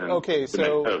God? Okay,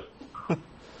 so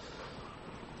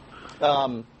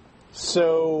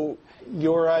so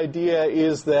your idea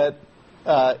is that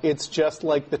it's just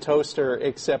like the toaster,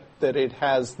 except that it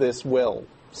has this will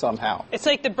somehow. It's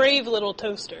like the brave little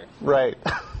toaster. Right.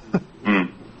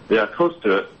 Yeah, close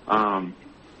to it. I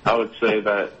would say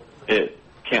that it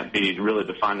can't be really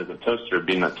defined as a toaster,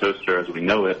 being that toaster, as we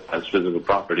know it, has physical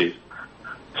properties.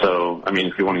 So, I mean,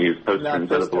 if you want to use toaster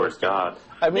instead of the word God...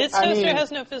 This toaster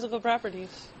has no physical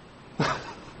properties. Well,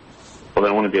 then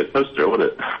it wouldn't be a toaster, would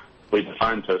it? We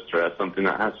define toaster as something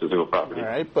that has physical properties. All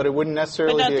right, but it wouldn't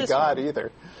necessarily be a God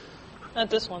either. Not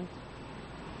this one.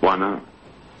 Why not?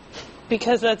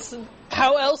 Because that's...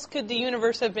 How else could the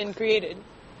universe have been created?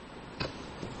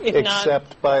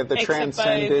 Except by the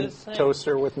transcendent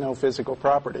toaster with no physical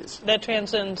properties. That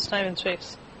transcends time and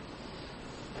space.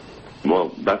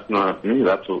 Well, that's not me.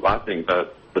 That's what I think,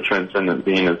 that the transcendent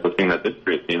being is the thing that did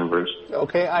create the universe.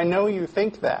 Okay, I know you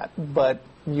think that, but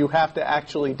you have to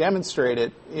actually demonstrate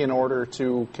it in order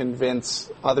to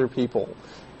convince other people.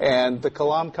 And the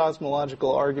Kalam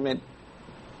cosmological argument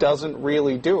doesn't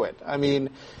really do it. I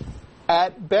mean...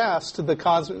 At best, the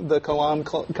Kalam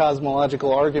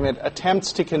cosmological argument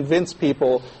attempts to convince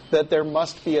people that there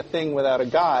must be a thing without a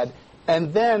God,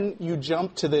 and then you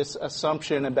jump to this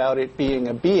assumption about it being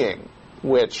a being,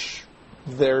 which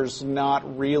there's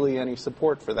not really any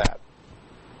support for that.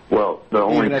 Well, the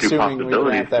only two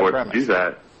possibilities for it to do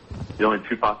that, the only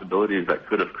two possibilities that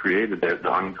could have created it,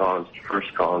 the uncaused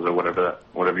first cause, or whatever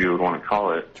you would want to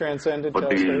call it, transcendent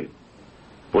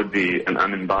would be an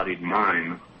unembodied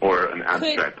mind or an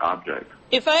abstract object.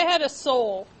 If I had a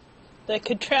soul that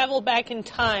could travel back in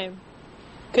time,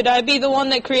 could I be the one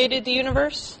that created the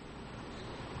universe?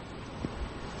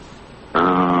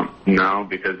 No,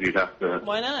 because you'd have to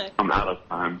Why not? come out of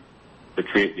time to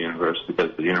create the universe,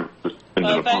 because the universe is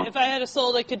if I had a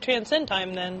soul that could transcend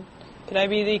time, then could I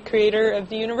be the creator of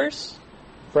the universe?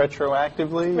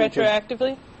 Retroactively?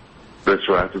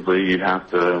 Retroactively, you'd have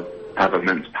to have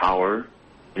immense power.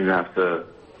 You'd have to...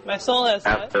 My soul has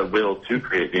that. the will to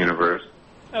create the universe.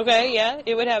 Okay, yeah,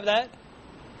 it would have that.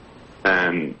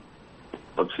 And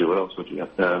let's see, what else would you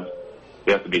have to have?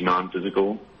 You have to be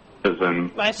non-physical, because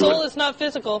then... My soul is not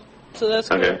physical, so that's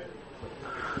good. Okay.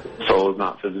 Soul is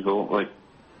not physical. Like,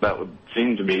 that would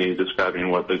seem to be describing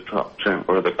what the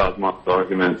cosmological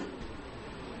argument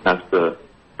has to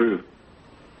prove.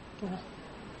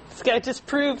 This guy just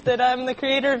proved that I'm the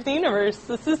creator of the universe.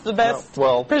 This is the best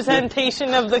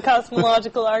presentation of the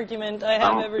cosmological argument I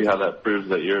have ever seen. I don't see how that proves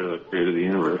that you're the creator of the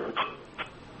universe.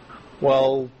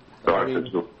 Well,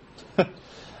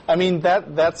 I mean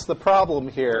that's the problem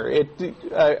here.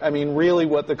 I mean, really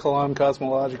what the Kalam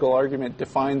cosmological argument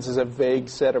defines is a vague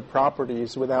set of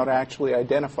properties without actually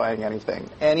identifying anything.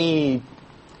 Any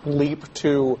leap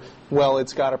to, well,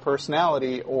 it's got a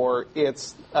personality, or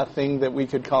it's a thing that we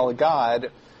could call a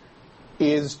god,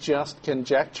 is just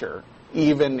conjecture,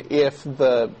 even if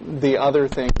the other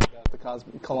things about the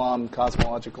Kalam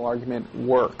cosmological argument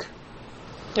work.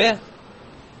 Yeah.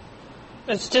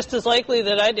 It's just as likely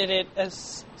that I did it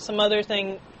as some other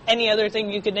thing, any other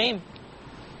thing you could name.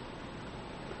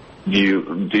 Do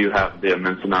you have the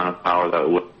immense amount of power that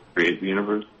would create the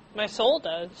universe? My soul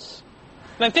does.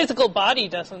 My physical body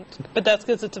doesn't, but that's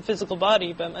because it's a physical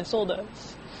body, but my soul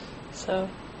does. So...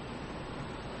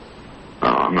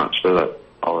 I'm not sure that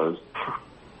follows.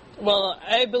 Well,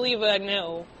 I believe I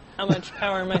know how much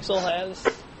power my soul has.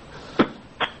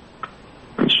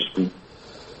 Interesting.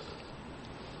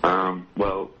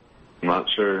 Well, I'm not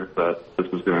sure that this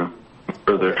is going to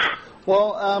further.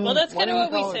 Well, that's kind of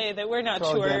what we say, that we're not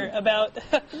sure again? about.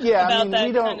 Yeah, about I mean, that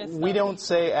we don't kind of stuff. we don't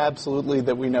say absolutely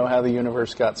that we know how the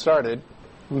universe got started.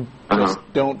 We just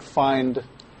don't find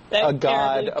That a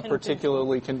God terribly a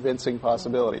particularly convincing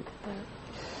possibility.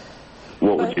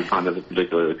 What would you find as a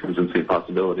particularly convincing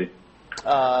possibility?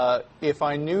 If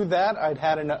I knew that, I'd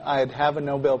have a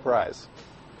Nobel Prize.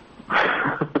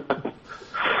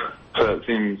 So it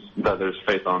seems that there's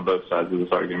faith on both sides of this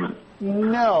argument.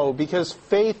 No, because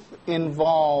faith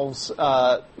involves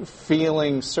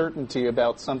feeling certainty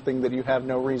about something that you have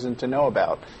no reason to know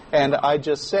about. And I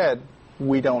just said,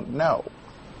 we don't know.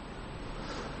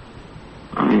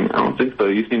 I mean, I don't think so.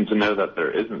 You seem to know that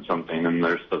there isn't something, and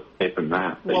there's the faith in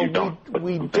that Well, you don't.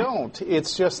 we don't.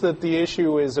 It's just that the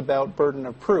issue is about burden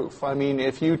of proof. I mean,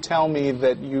 if you tell me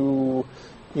that you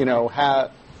know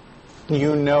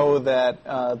that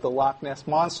the Loch Ness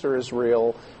Monster is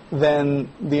real, then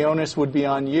the onus would be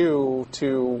on you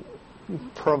to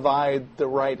provide the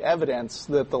right evidence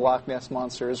that the Loch Ness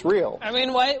Monster is real. I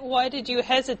mean, why did you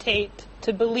hesitate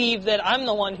to believe that I'm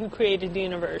the one who created the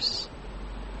universe?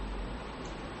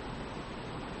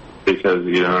 Because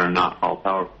you are not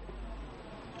all-powerful.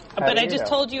 But I just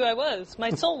told you I was. My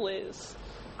soul is.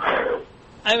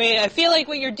 I mean, I feel like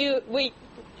what you're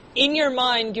in your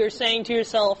mind, you're saying to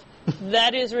yourself,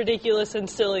 that is ridiculous and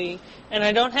silly, and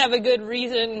I don't have a good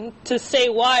reason to say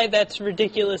why that's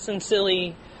ridiculous and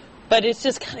silly, but it's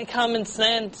just kind of common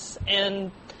sense,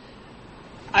 and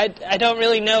I don't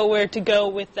really know where to go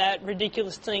with that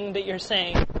ridiculous thing that you're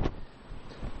saying.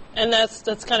 And that's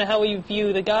kind of how we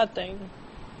view the God thing.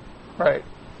 Right.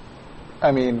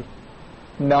 I mean,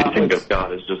 You think of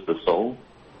God as just the soul?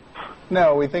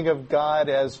 No, we think of God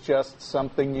as just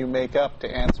something you make up to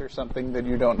answer something that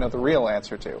you don't know the real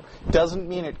answer to. Doesn't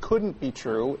mean it couldn't be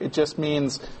true. It just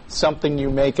means something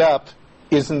you make up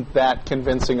isn't that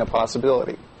convincing a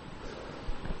possibility.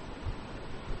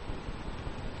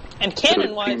 And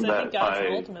canon-wise, I think God's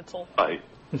the ultimate soul. By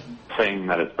saying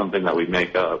that it's something that we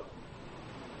make up,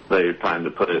 that you're trying to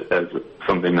put it as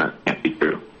something that can't be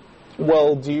true.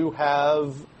 Well, do you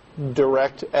have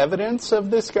direct evidence of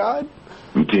this God?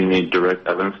 Do you need direct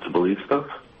evidence to believe stuff?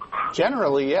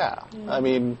 Generally, yeah. I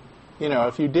mean,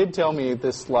 if you did tell me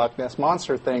this Loch Ness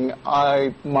Monster thing,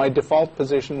 my default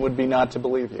position would be not to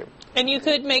believe you. And you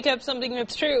could make up something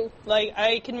that's true. Like,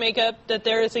 I can make up that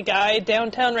there is a guy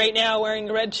downtown right now wearing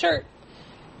a red shirt.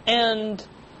 And,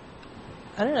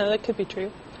 I don't know, that could be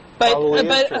true. But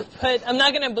I'm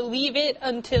not going to believe it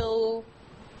until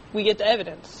we get the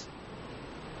evidence.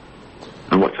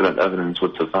 And what kind of evidence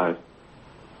would suffice?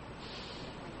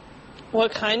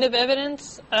 What kind of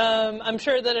evidence? I'm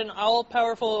sure that an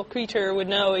all-powerful creature would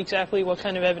know exactly what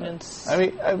kind of evidence. I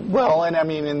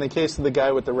mean, in the case of the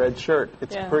guy with the red shirt,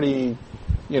 it's pretty,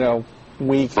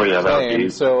 weak claim.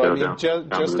 So,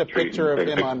 just a picture of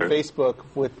him on Facebook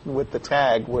with the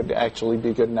tag would actually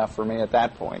be good enough for me at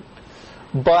that point.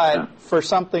 But for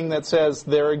something that says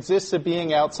there exists a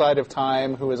being outside of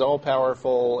time who is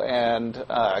all-powerful and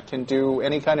can do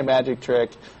any kind of magic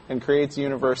trick and creates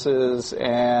universes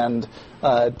and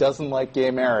doesn't like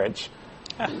gay marriage,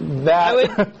 that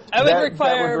would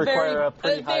require a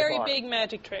very big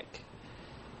magic trick.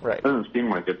 Right. It doesn't seem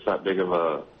like it's that big of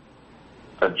a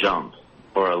jump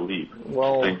or a leap.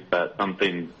 Well, I think that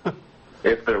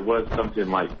if there was something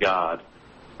like God,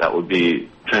 that would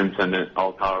be transcendent,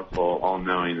 all-powerful,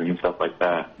 all-knowing, and stuff like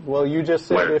that. Well, you just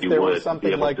said if there was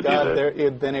something like God,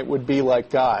 then it would be like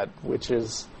God, which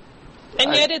is...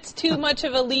 And yet it's too much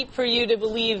of a leap for you to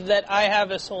believe that I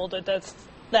have a soul that's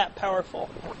that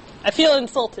powerful. I feel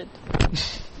insulted.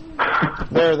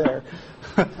 There.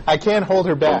 I can't hold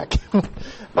her back.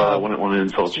 I wouldn't want to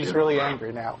insult you. She's really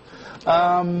angry now.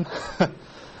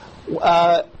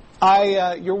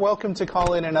 You're welcome to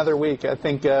call in another week. I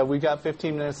think we've got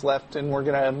 15 minutes left, and we're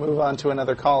going to move on to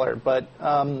another caller. But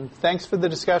thanks for the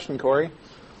discussion, Corey.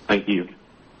 Thank you.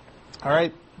 All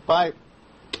right, bye.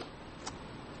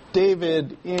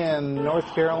 David in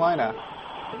North Carolina.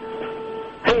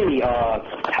 Hey,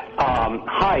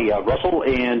 hi, Russell,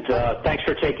 and thanks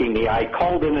for taking me. I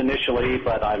called in initially,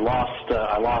 but I lost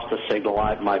the signal.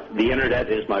 The internet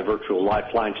is my virtual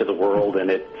lifeline to the world, and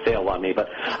it failed on me. But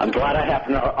I'm glad I had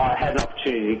an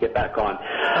opportunity to get back on.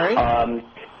 All right.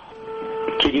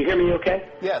 Can you hear me okay?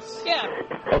 Yes. Yeah.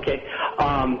 Okay.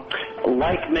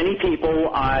 Like many people,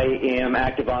 I am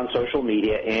active on social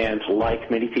media, and like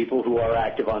many people who are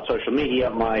active on social media,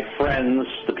 my friends,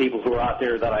 the people who are out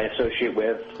there that I associate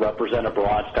with, represent a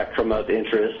broad spectrum of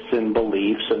interests and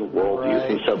beliefs and worldviews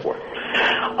and so forth.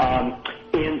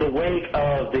 In the wake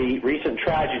of the recent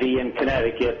tragedy in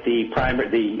Connecticut,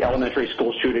 the elementary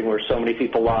school shooting where so many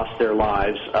people lost their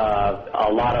lives, a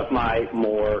lot of my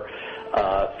more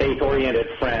faith-oriented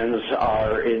friends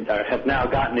have now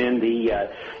gotten in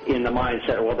the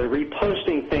mindset. Well, they're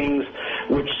reposting things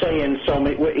which say in so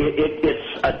many.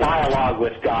 It's a dialogue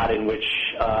with God in which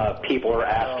people are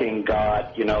asking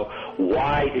God,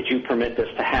 why did you permit this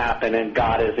to happen? And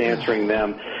God is answering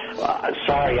them,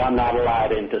 sorry, I'm not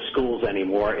allowed into schools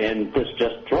anymore, and this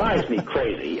just drives me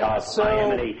crazy. I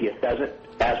am an atheist,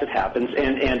 as it happens,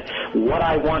 and what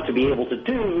I want to be able to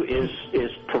do is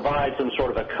provide some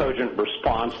sort of a cogent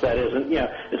response that isn't,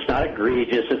 it's not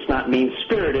egregious, it's not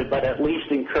mean-spirited, but at least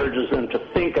encourages them to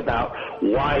think about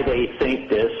why they think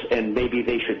this, and maybe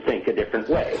they should think a different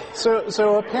way.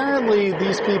 So apparently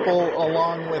these people,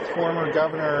 along with former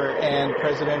governor and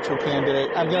presidential candidate,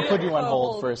 I'm going to put you on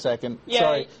hold for a second. Yeah.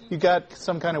 Sorry, you got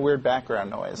some kind of weird background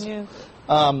noise. Yeah.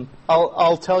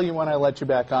 I'll tell you when I let you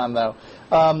back on, though.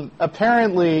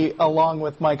 Apparently, along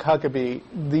with Mike Huckabee,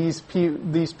 these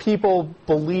people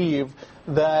believe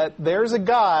that there's a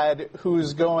God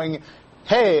who's going,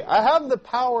 hey, I have the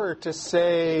power to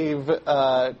save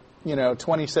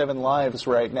 27 lives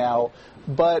right now,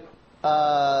 but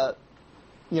not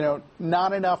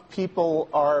enough people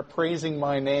are praising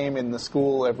my name in the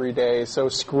school every day, so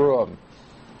screw them.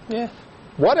 Yeah.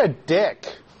 What a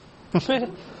dick.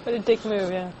 What a dick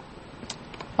move, yeah.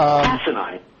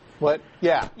 Asinine. What?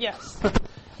 Yeah. Yes.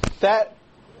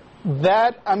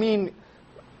 I mean,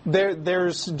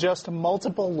 there's just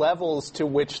multiple levels to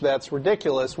which that's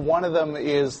ridiculous. One of them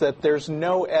is that there's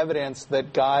no evidence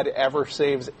that God ever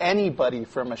saves anybody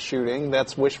from a shooting.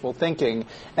 That's wishful thinking.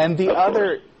 And the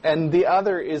other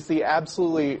is the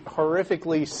absolutely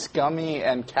horrifically scummy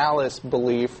and callous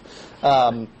belief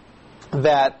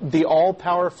that the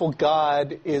all-powerful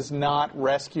God is not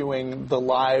rescuing the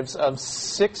lives of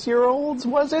 6-year-olds,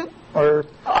 was it? Or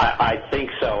I think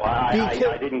so.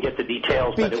 I didn't get the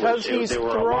details, but there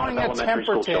were a lot of elementary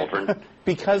school children.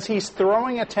 Because he's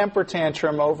throwing a temper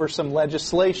tantrum over some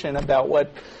legislation about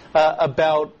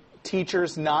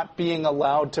teachers not being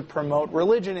allowed to promote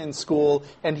religion in school,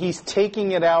 and he's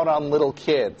taking it out on little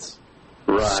kids.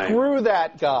 Right. Screw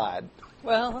that God.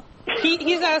 Well,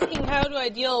 he's asking, how do I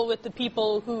deal with the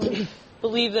people who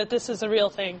believe that this is a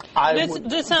real thing?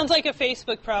 This sounds like a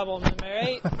Facebook problem, am I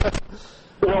right?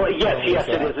 Well, yes,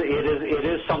 it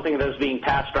is something that is being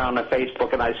passed around on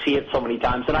Facebook, and I see it so many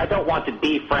times. And I don't want to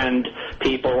befriend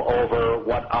people over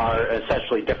what are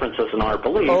essentially differences in our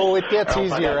beliefs. Oh, it gets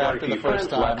easier after the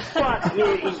first time. But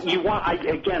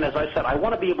again, as I said, I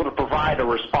want to be able to provide a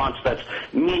response that's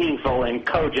meaningful and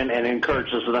cogent and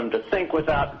encourages them to think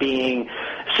without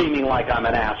seeming like I'm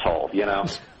an asshole.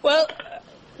 Well.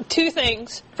 Two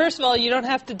things. First of all, you don't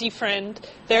have to defriend.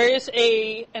 There is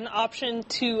an option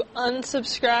to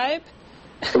unsubscribe.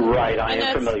 Right, I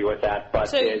am familiar with that, but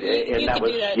so you can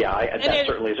do that. Yeah, that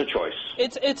certainly is a choice.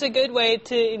 It's a good way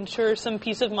to ensure some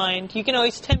peace of mind. You can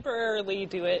always temporarily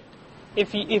do it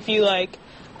if you like.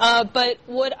 But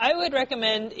what I would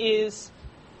recommend is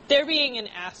they're being an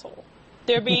asshole.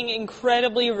 They're being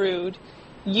incredibly rude.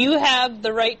 You have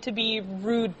the right to be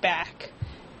rude back.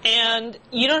 And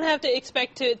you don't have to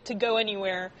expect it to go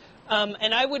anywhere.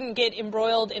 And I wouldn't get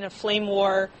embroiled in a flame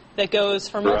war that goes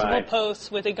for multiple posts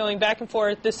with it going back and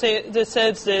forth. This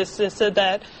says this said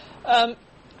that.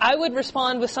 I would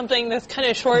respond with something that's kind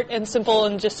of short and simple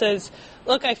and just says,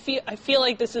 look, I feel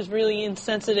like this is really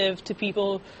insensitive to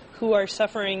people who are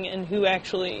suffering and who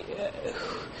actually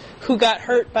who got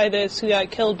hurt by this, who got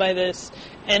killed by this.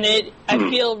 And I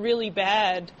feel really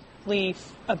bad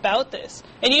about this.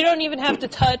 And you don't even have to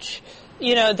touch,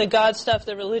 the God stuff,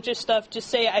 the religious stuff. Just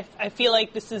say, I feel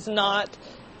like this is not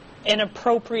an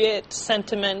appropriate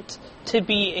sentiment to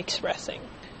be expressing.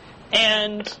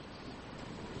 And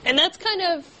that's kind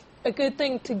of a good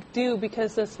thing to do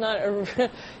because that's not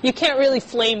you can't really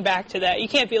flame back to that. You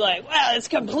can't be like, well, it's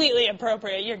completely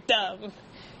appropriate, you're dumb.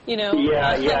 I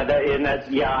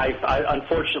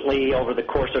unfortunately, over the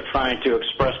course of trying to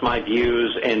express my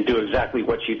views and do exactly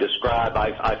what you describe,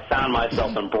 I've found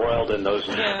myself embroiled in those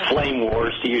flame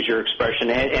wars, to use your expression,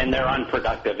 and they're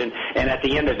unproductive. And at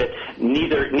the end of it,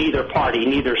 neither party,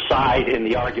 neither side in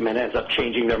the argument ends up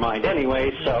changing their mind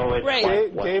anyway. So it's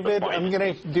David, I'm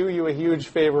going to do you a huge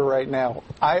favor right now.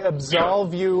 I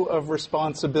absolve you of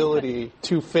responsibility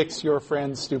to fix your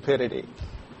friend's stupidity.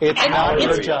 It's not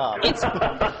your job. It's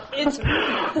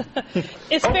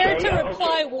fair to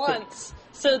reply once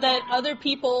so that other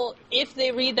people, if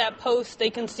they read that post, they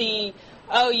can see,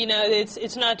 oh,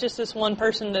 it's not just this one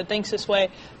person that thinks this way.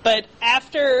 But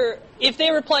if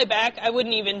they reply back, I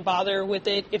wouldn't even bother with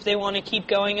it if they want to keep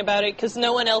going about it, because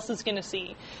no one else is going to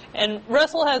see. And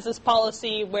Russell has this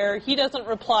policy where he doesn't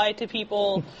reply to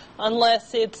people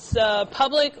unless it's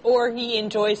public or he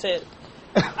enjoys it.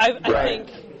 I think,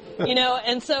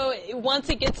 and so once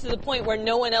it gets to the point where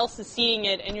no one else is seeing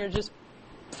it and you're just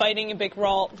fighting a big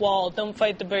wall, don't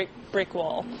fight the brick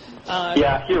wall.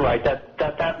 Yeah, you're right.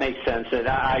 That makes sense. And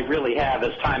I really have,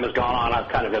 as time has gone on, I've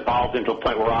kind of evolved into a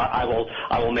point where I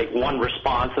will make one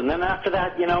response, and then after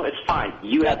that, it's fine.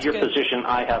 You have your position,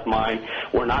 I have mine.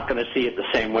 We're not going to see it the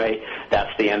same way.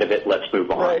 That's the end of it. Let's move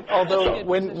on. Right. Although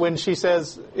when she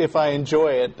says, if I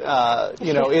enjoy it,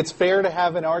 it's fair to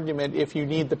have an argument if you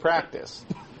need the practice.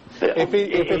 If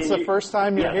it's the first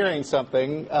time you're hearing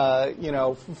something,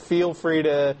 feel free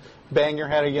to bang your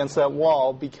head against that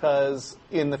wall, because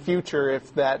in the future,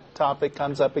 if that topic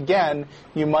comes up again,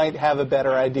 you might have a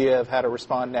better idea of how to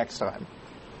respond next time.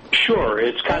 Sure,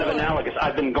 it's kind of analogous.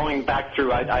 I've been going back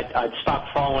through. I'd stopped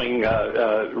following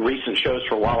recent shows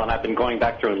for a while, and I've been going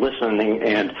back through and listening.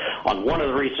 And on one of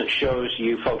the recent shows,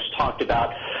 you folks talked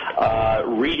about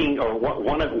reading, or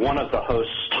one of the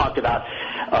hosts talked about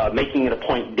making it a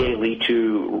point daily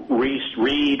to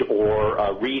read or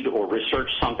research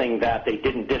something that they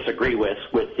didn't disagree with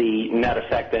the net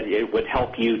effect that it would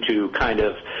help you to kind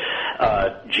of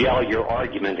gel your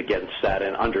argument against that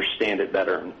and understand it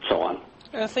better, and so on.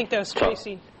 I think that was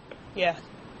Tracy. Yeah.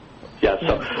 Yeah,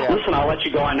 listen, I'll let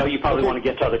you go. I know you probably want to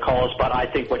get to other calls, but I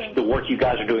think the work you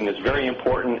guys are doing is very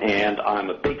important, and I'm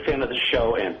a big fan of the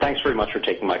show, and thanks very much for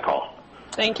taking my call.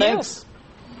 Thank you. Thanks.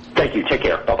 Thank you. Take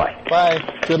care. Bye-bye. Bye.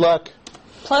 Good luck.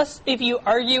 Plus, if you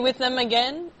argue with them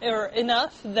again or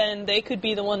enough, then they could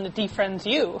be the one that defriends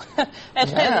you. There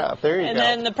you go. And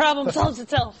then the problem solves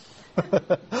itself.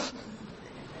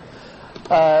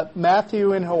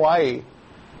 Matthew in Hawaii.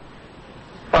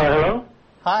 Hello?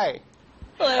 Hi.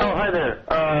 Hello. Oh, hi there.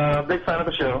 Big fan of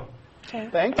the show. Okay.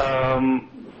 Thanks.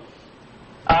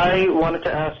 I wanted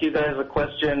to ask you guys a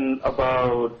question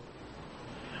about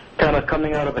kind of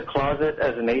coming out of the closet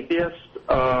as an atheist.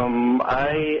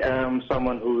 I am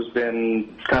someone who's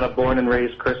been kind of born and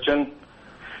raised Christian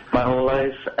my whole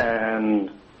life,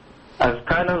 and I've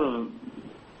kind of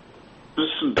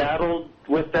just battled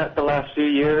with that the last few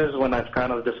years when I've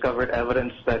kind of discovered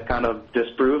evidence that kind of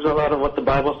disproves a lot of what the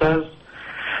Bible says.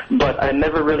 But I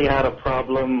never really had a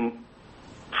problem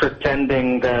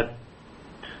pretending that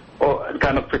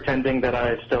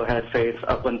I still had faith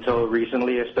up until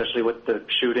recently, especially with the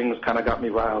shootings kind of got me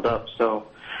riled up. So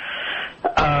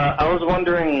I was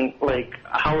wondering,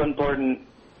 how important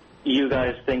you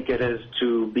guys think it is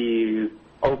to be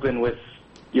open with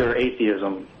your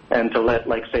atheism and to let,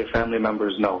 say, family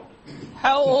members know.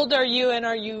 How old are you, and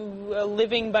are you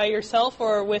living by yourself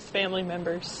or with family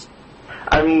members?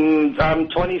 I'm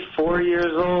 24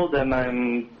 years old, and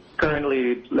I'm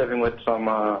currently living with some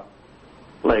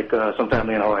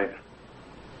family in Hawaii.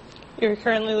 You're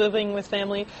currently living with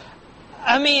family.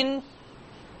 I mean,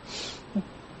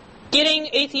 getting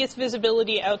atheist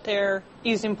visibility out there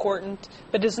is important,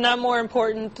 but it's not more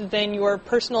important than your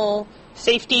personal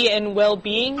safety and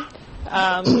well-being.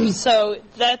 So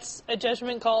that's a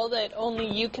judgment call that only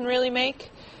you can really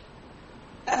make.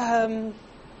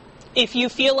 If you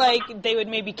feel like they would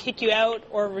maybe kick you out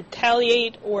or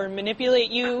retaliate or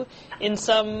manipulate you in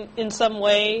some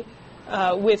way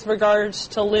with regards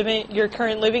to your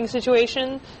current living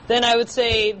situation, then I would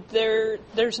say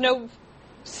there's no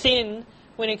sin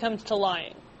when it comes to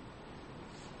lying.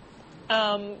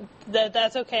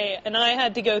 That's okay. And I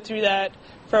had to go through that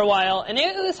for a while, and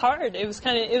it was hard. It was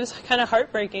kind of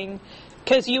heartbreaking,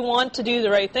 because you want to do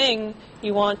the right thing.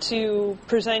 You want to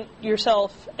present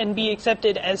yourself and be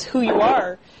accepted as who you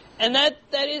are, and that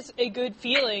is a good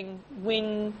feeling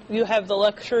when you have the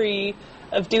luxury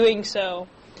of doing so.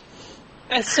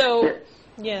 And so,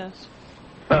 yeah.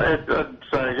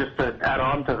 Sorry, just to add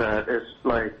on to that, it's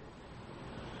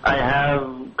I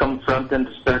have confronted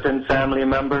certain family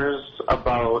members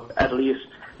about, at least,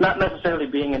 not necessarily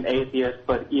being an atheist,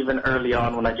 but even early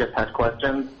on when I just had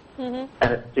questions. Mm-hmm.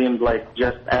 And it seemed like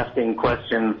just asking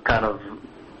questions kind of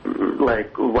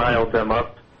riled them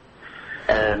up.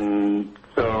 And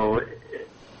so,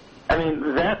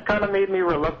 that kind of made me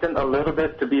reluctant a little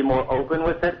bit to be more open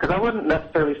with it, because I wouldn't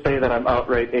necessarily say that I'm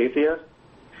outright atheist.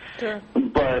 Sure.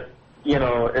 But,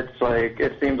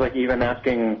 it seems like even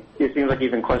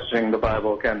questioning the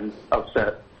Bible can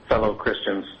upset fellow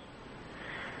Christians.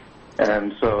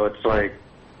 And so it's like,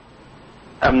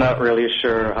 I'm not really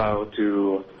sure how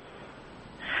to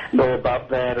go about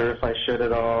that, or if I should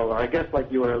at all. I guess like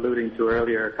you were alluding to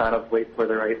earlier, kind of wait for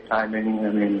the right timing. I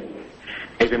mean,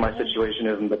 maybe my situation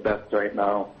isn't the best right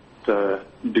now to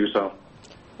do so.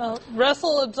 Well,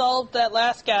 Russell absolved that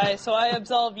last guy, so I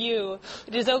absolve you.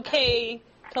 It is okay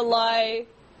to lie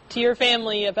to your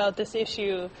family about this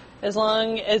issue as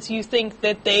long as you think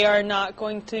that they are not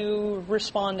going to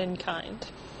respond in kind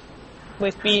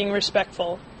with being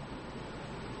respectful.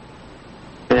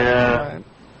 Yeah.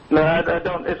 No, I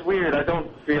don't. It's weird. I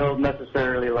don't feel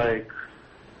necessarily like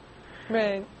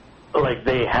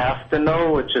they have to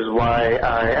know, which is why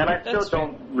I still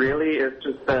don't really. It's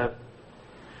just that,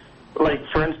 like,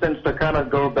 for instance, to kind of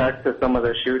go back to some of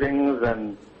the shootings,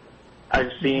 and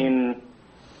I've seen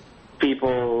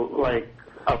people like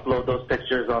upload those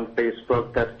pictures on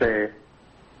Facebook that say,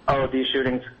 "Oh, these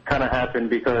shootings kind of happened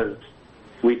because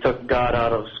we took God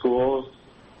out of schools,"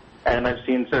 and I've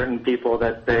seen certain people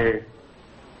that say,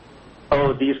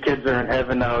 "Oh, these kids are in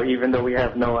heaven now, even though we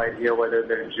have no idea whether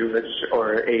they're Jewish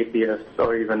or atheist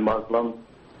or even Muslim."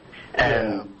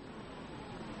 And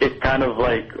it's kind of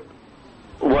like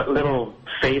what little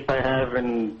faith I have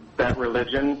in that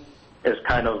religion is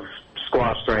kind of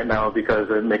squashed right now because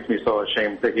it makes me so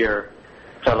ashamed to hear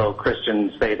fellow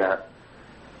Christians say that.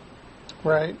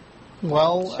 Right.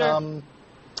 Well, Sure.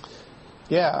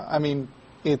 yeah, I mean,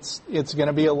 it's going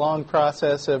to be a long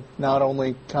process of not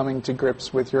only coming to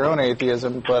grips with your own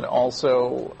atheism, but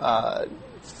also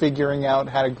figuring out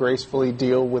how to gracefully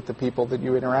deal with the people that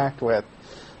you interact with.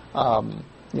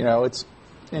 It's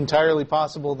entirely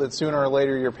possible that sooner or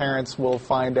later your parents will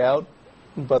find out,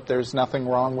 but there's nothing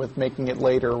wrong with making it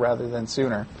later rather than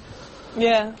sooner.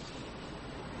 Yeah.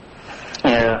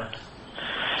 Yeah.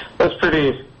 That's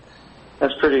pretty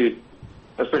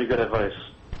good advice.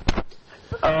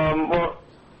 Well,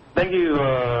 thank you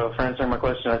for answering my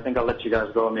question. I think I'll let you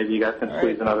guys go. Maybe you guys can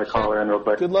squeeze another caller in real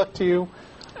quick. Good luck to you.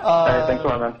 All right, thanks a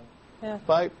lot, man. Yeah.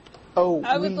 Bye. Oh,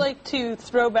 I would like to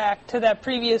throw back to that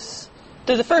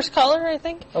to the first caller, I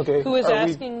think, Okay. who was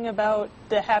asking about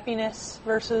the happiness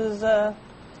versus, are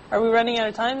we running out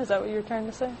of time? Is that what you're trying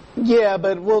to say? Yeah,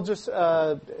 but we'll just,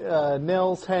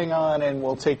 Nils, hang on, and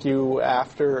we'll take you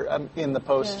after in the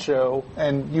post-show,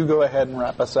 and you go ahead and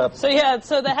wrap us up. So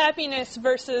the happiness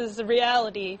versus the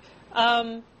reality.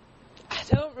 I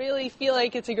don't really feel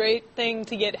like it's a great thing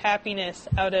to get happiness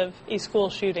out of a school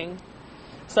shooting.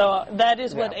 So that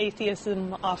is what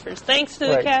atheism offers. Thanks to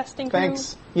the casting crew.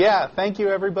 Thanks. Yeah, thank you,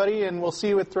 everybody, and we'll see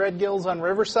you at Threadgills on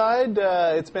Riverside.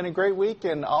 It's been a great week,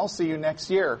 and I'll see you next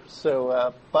year.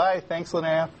 So, bye. Thanks,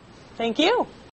 Lynnea. Thank you.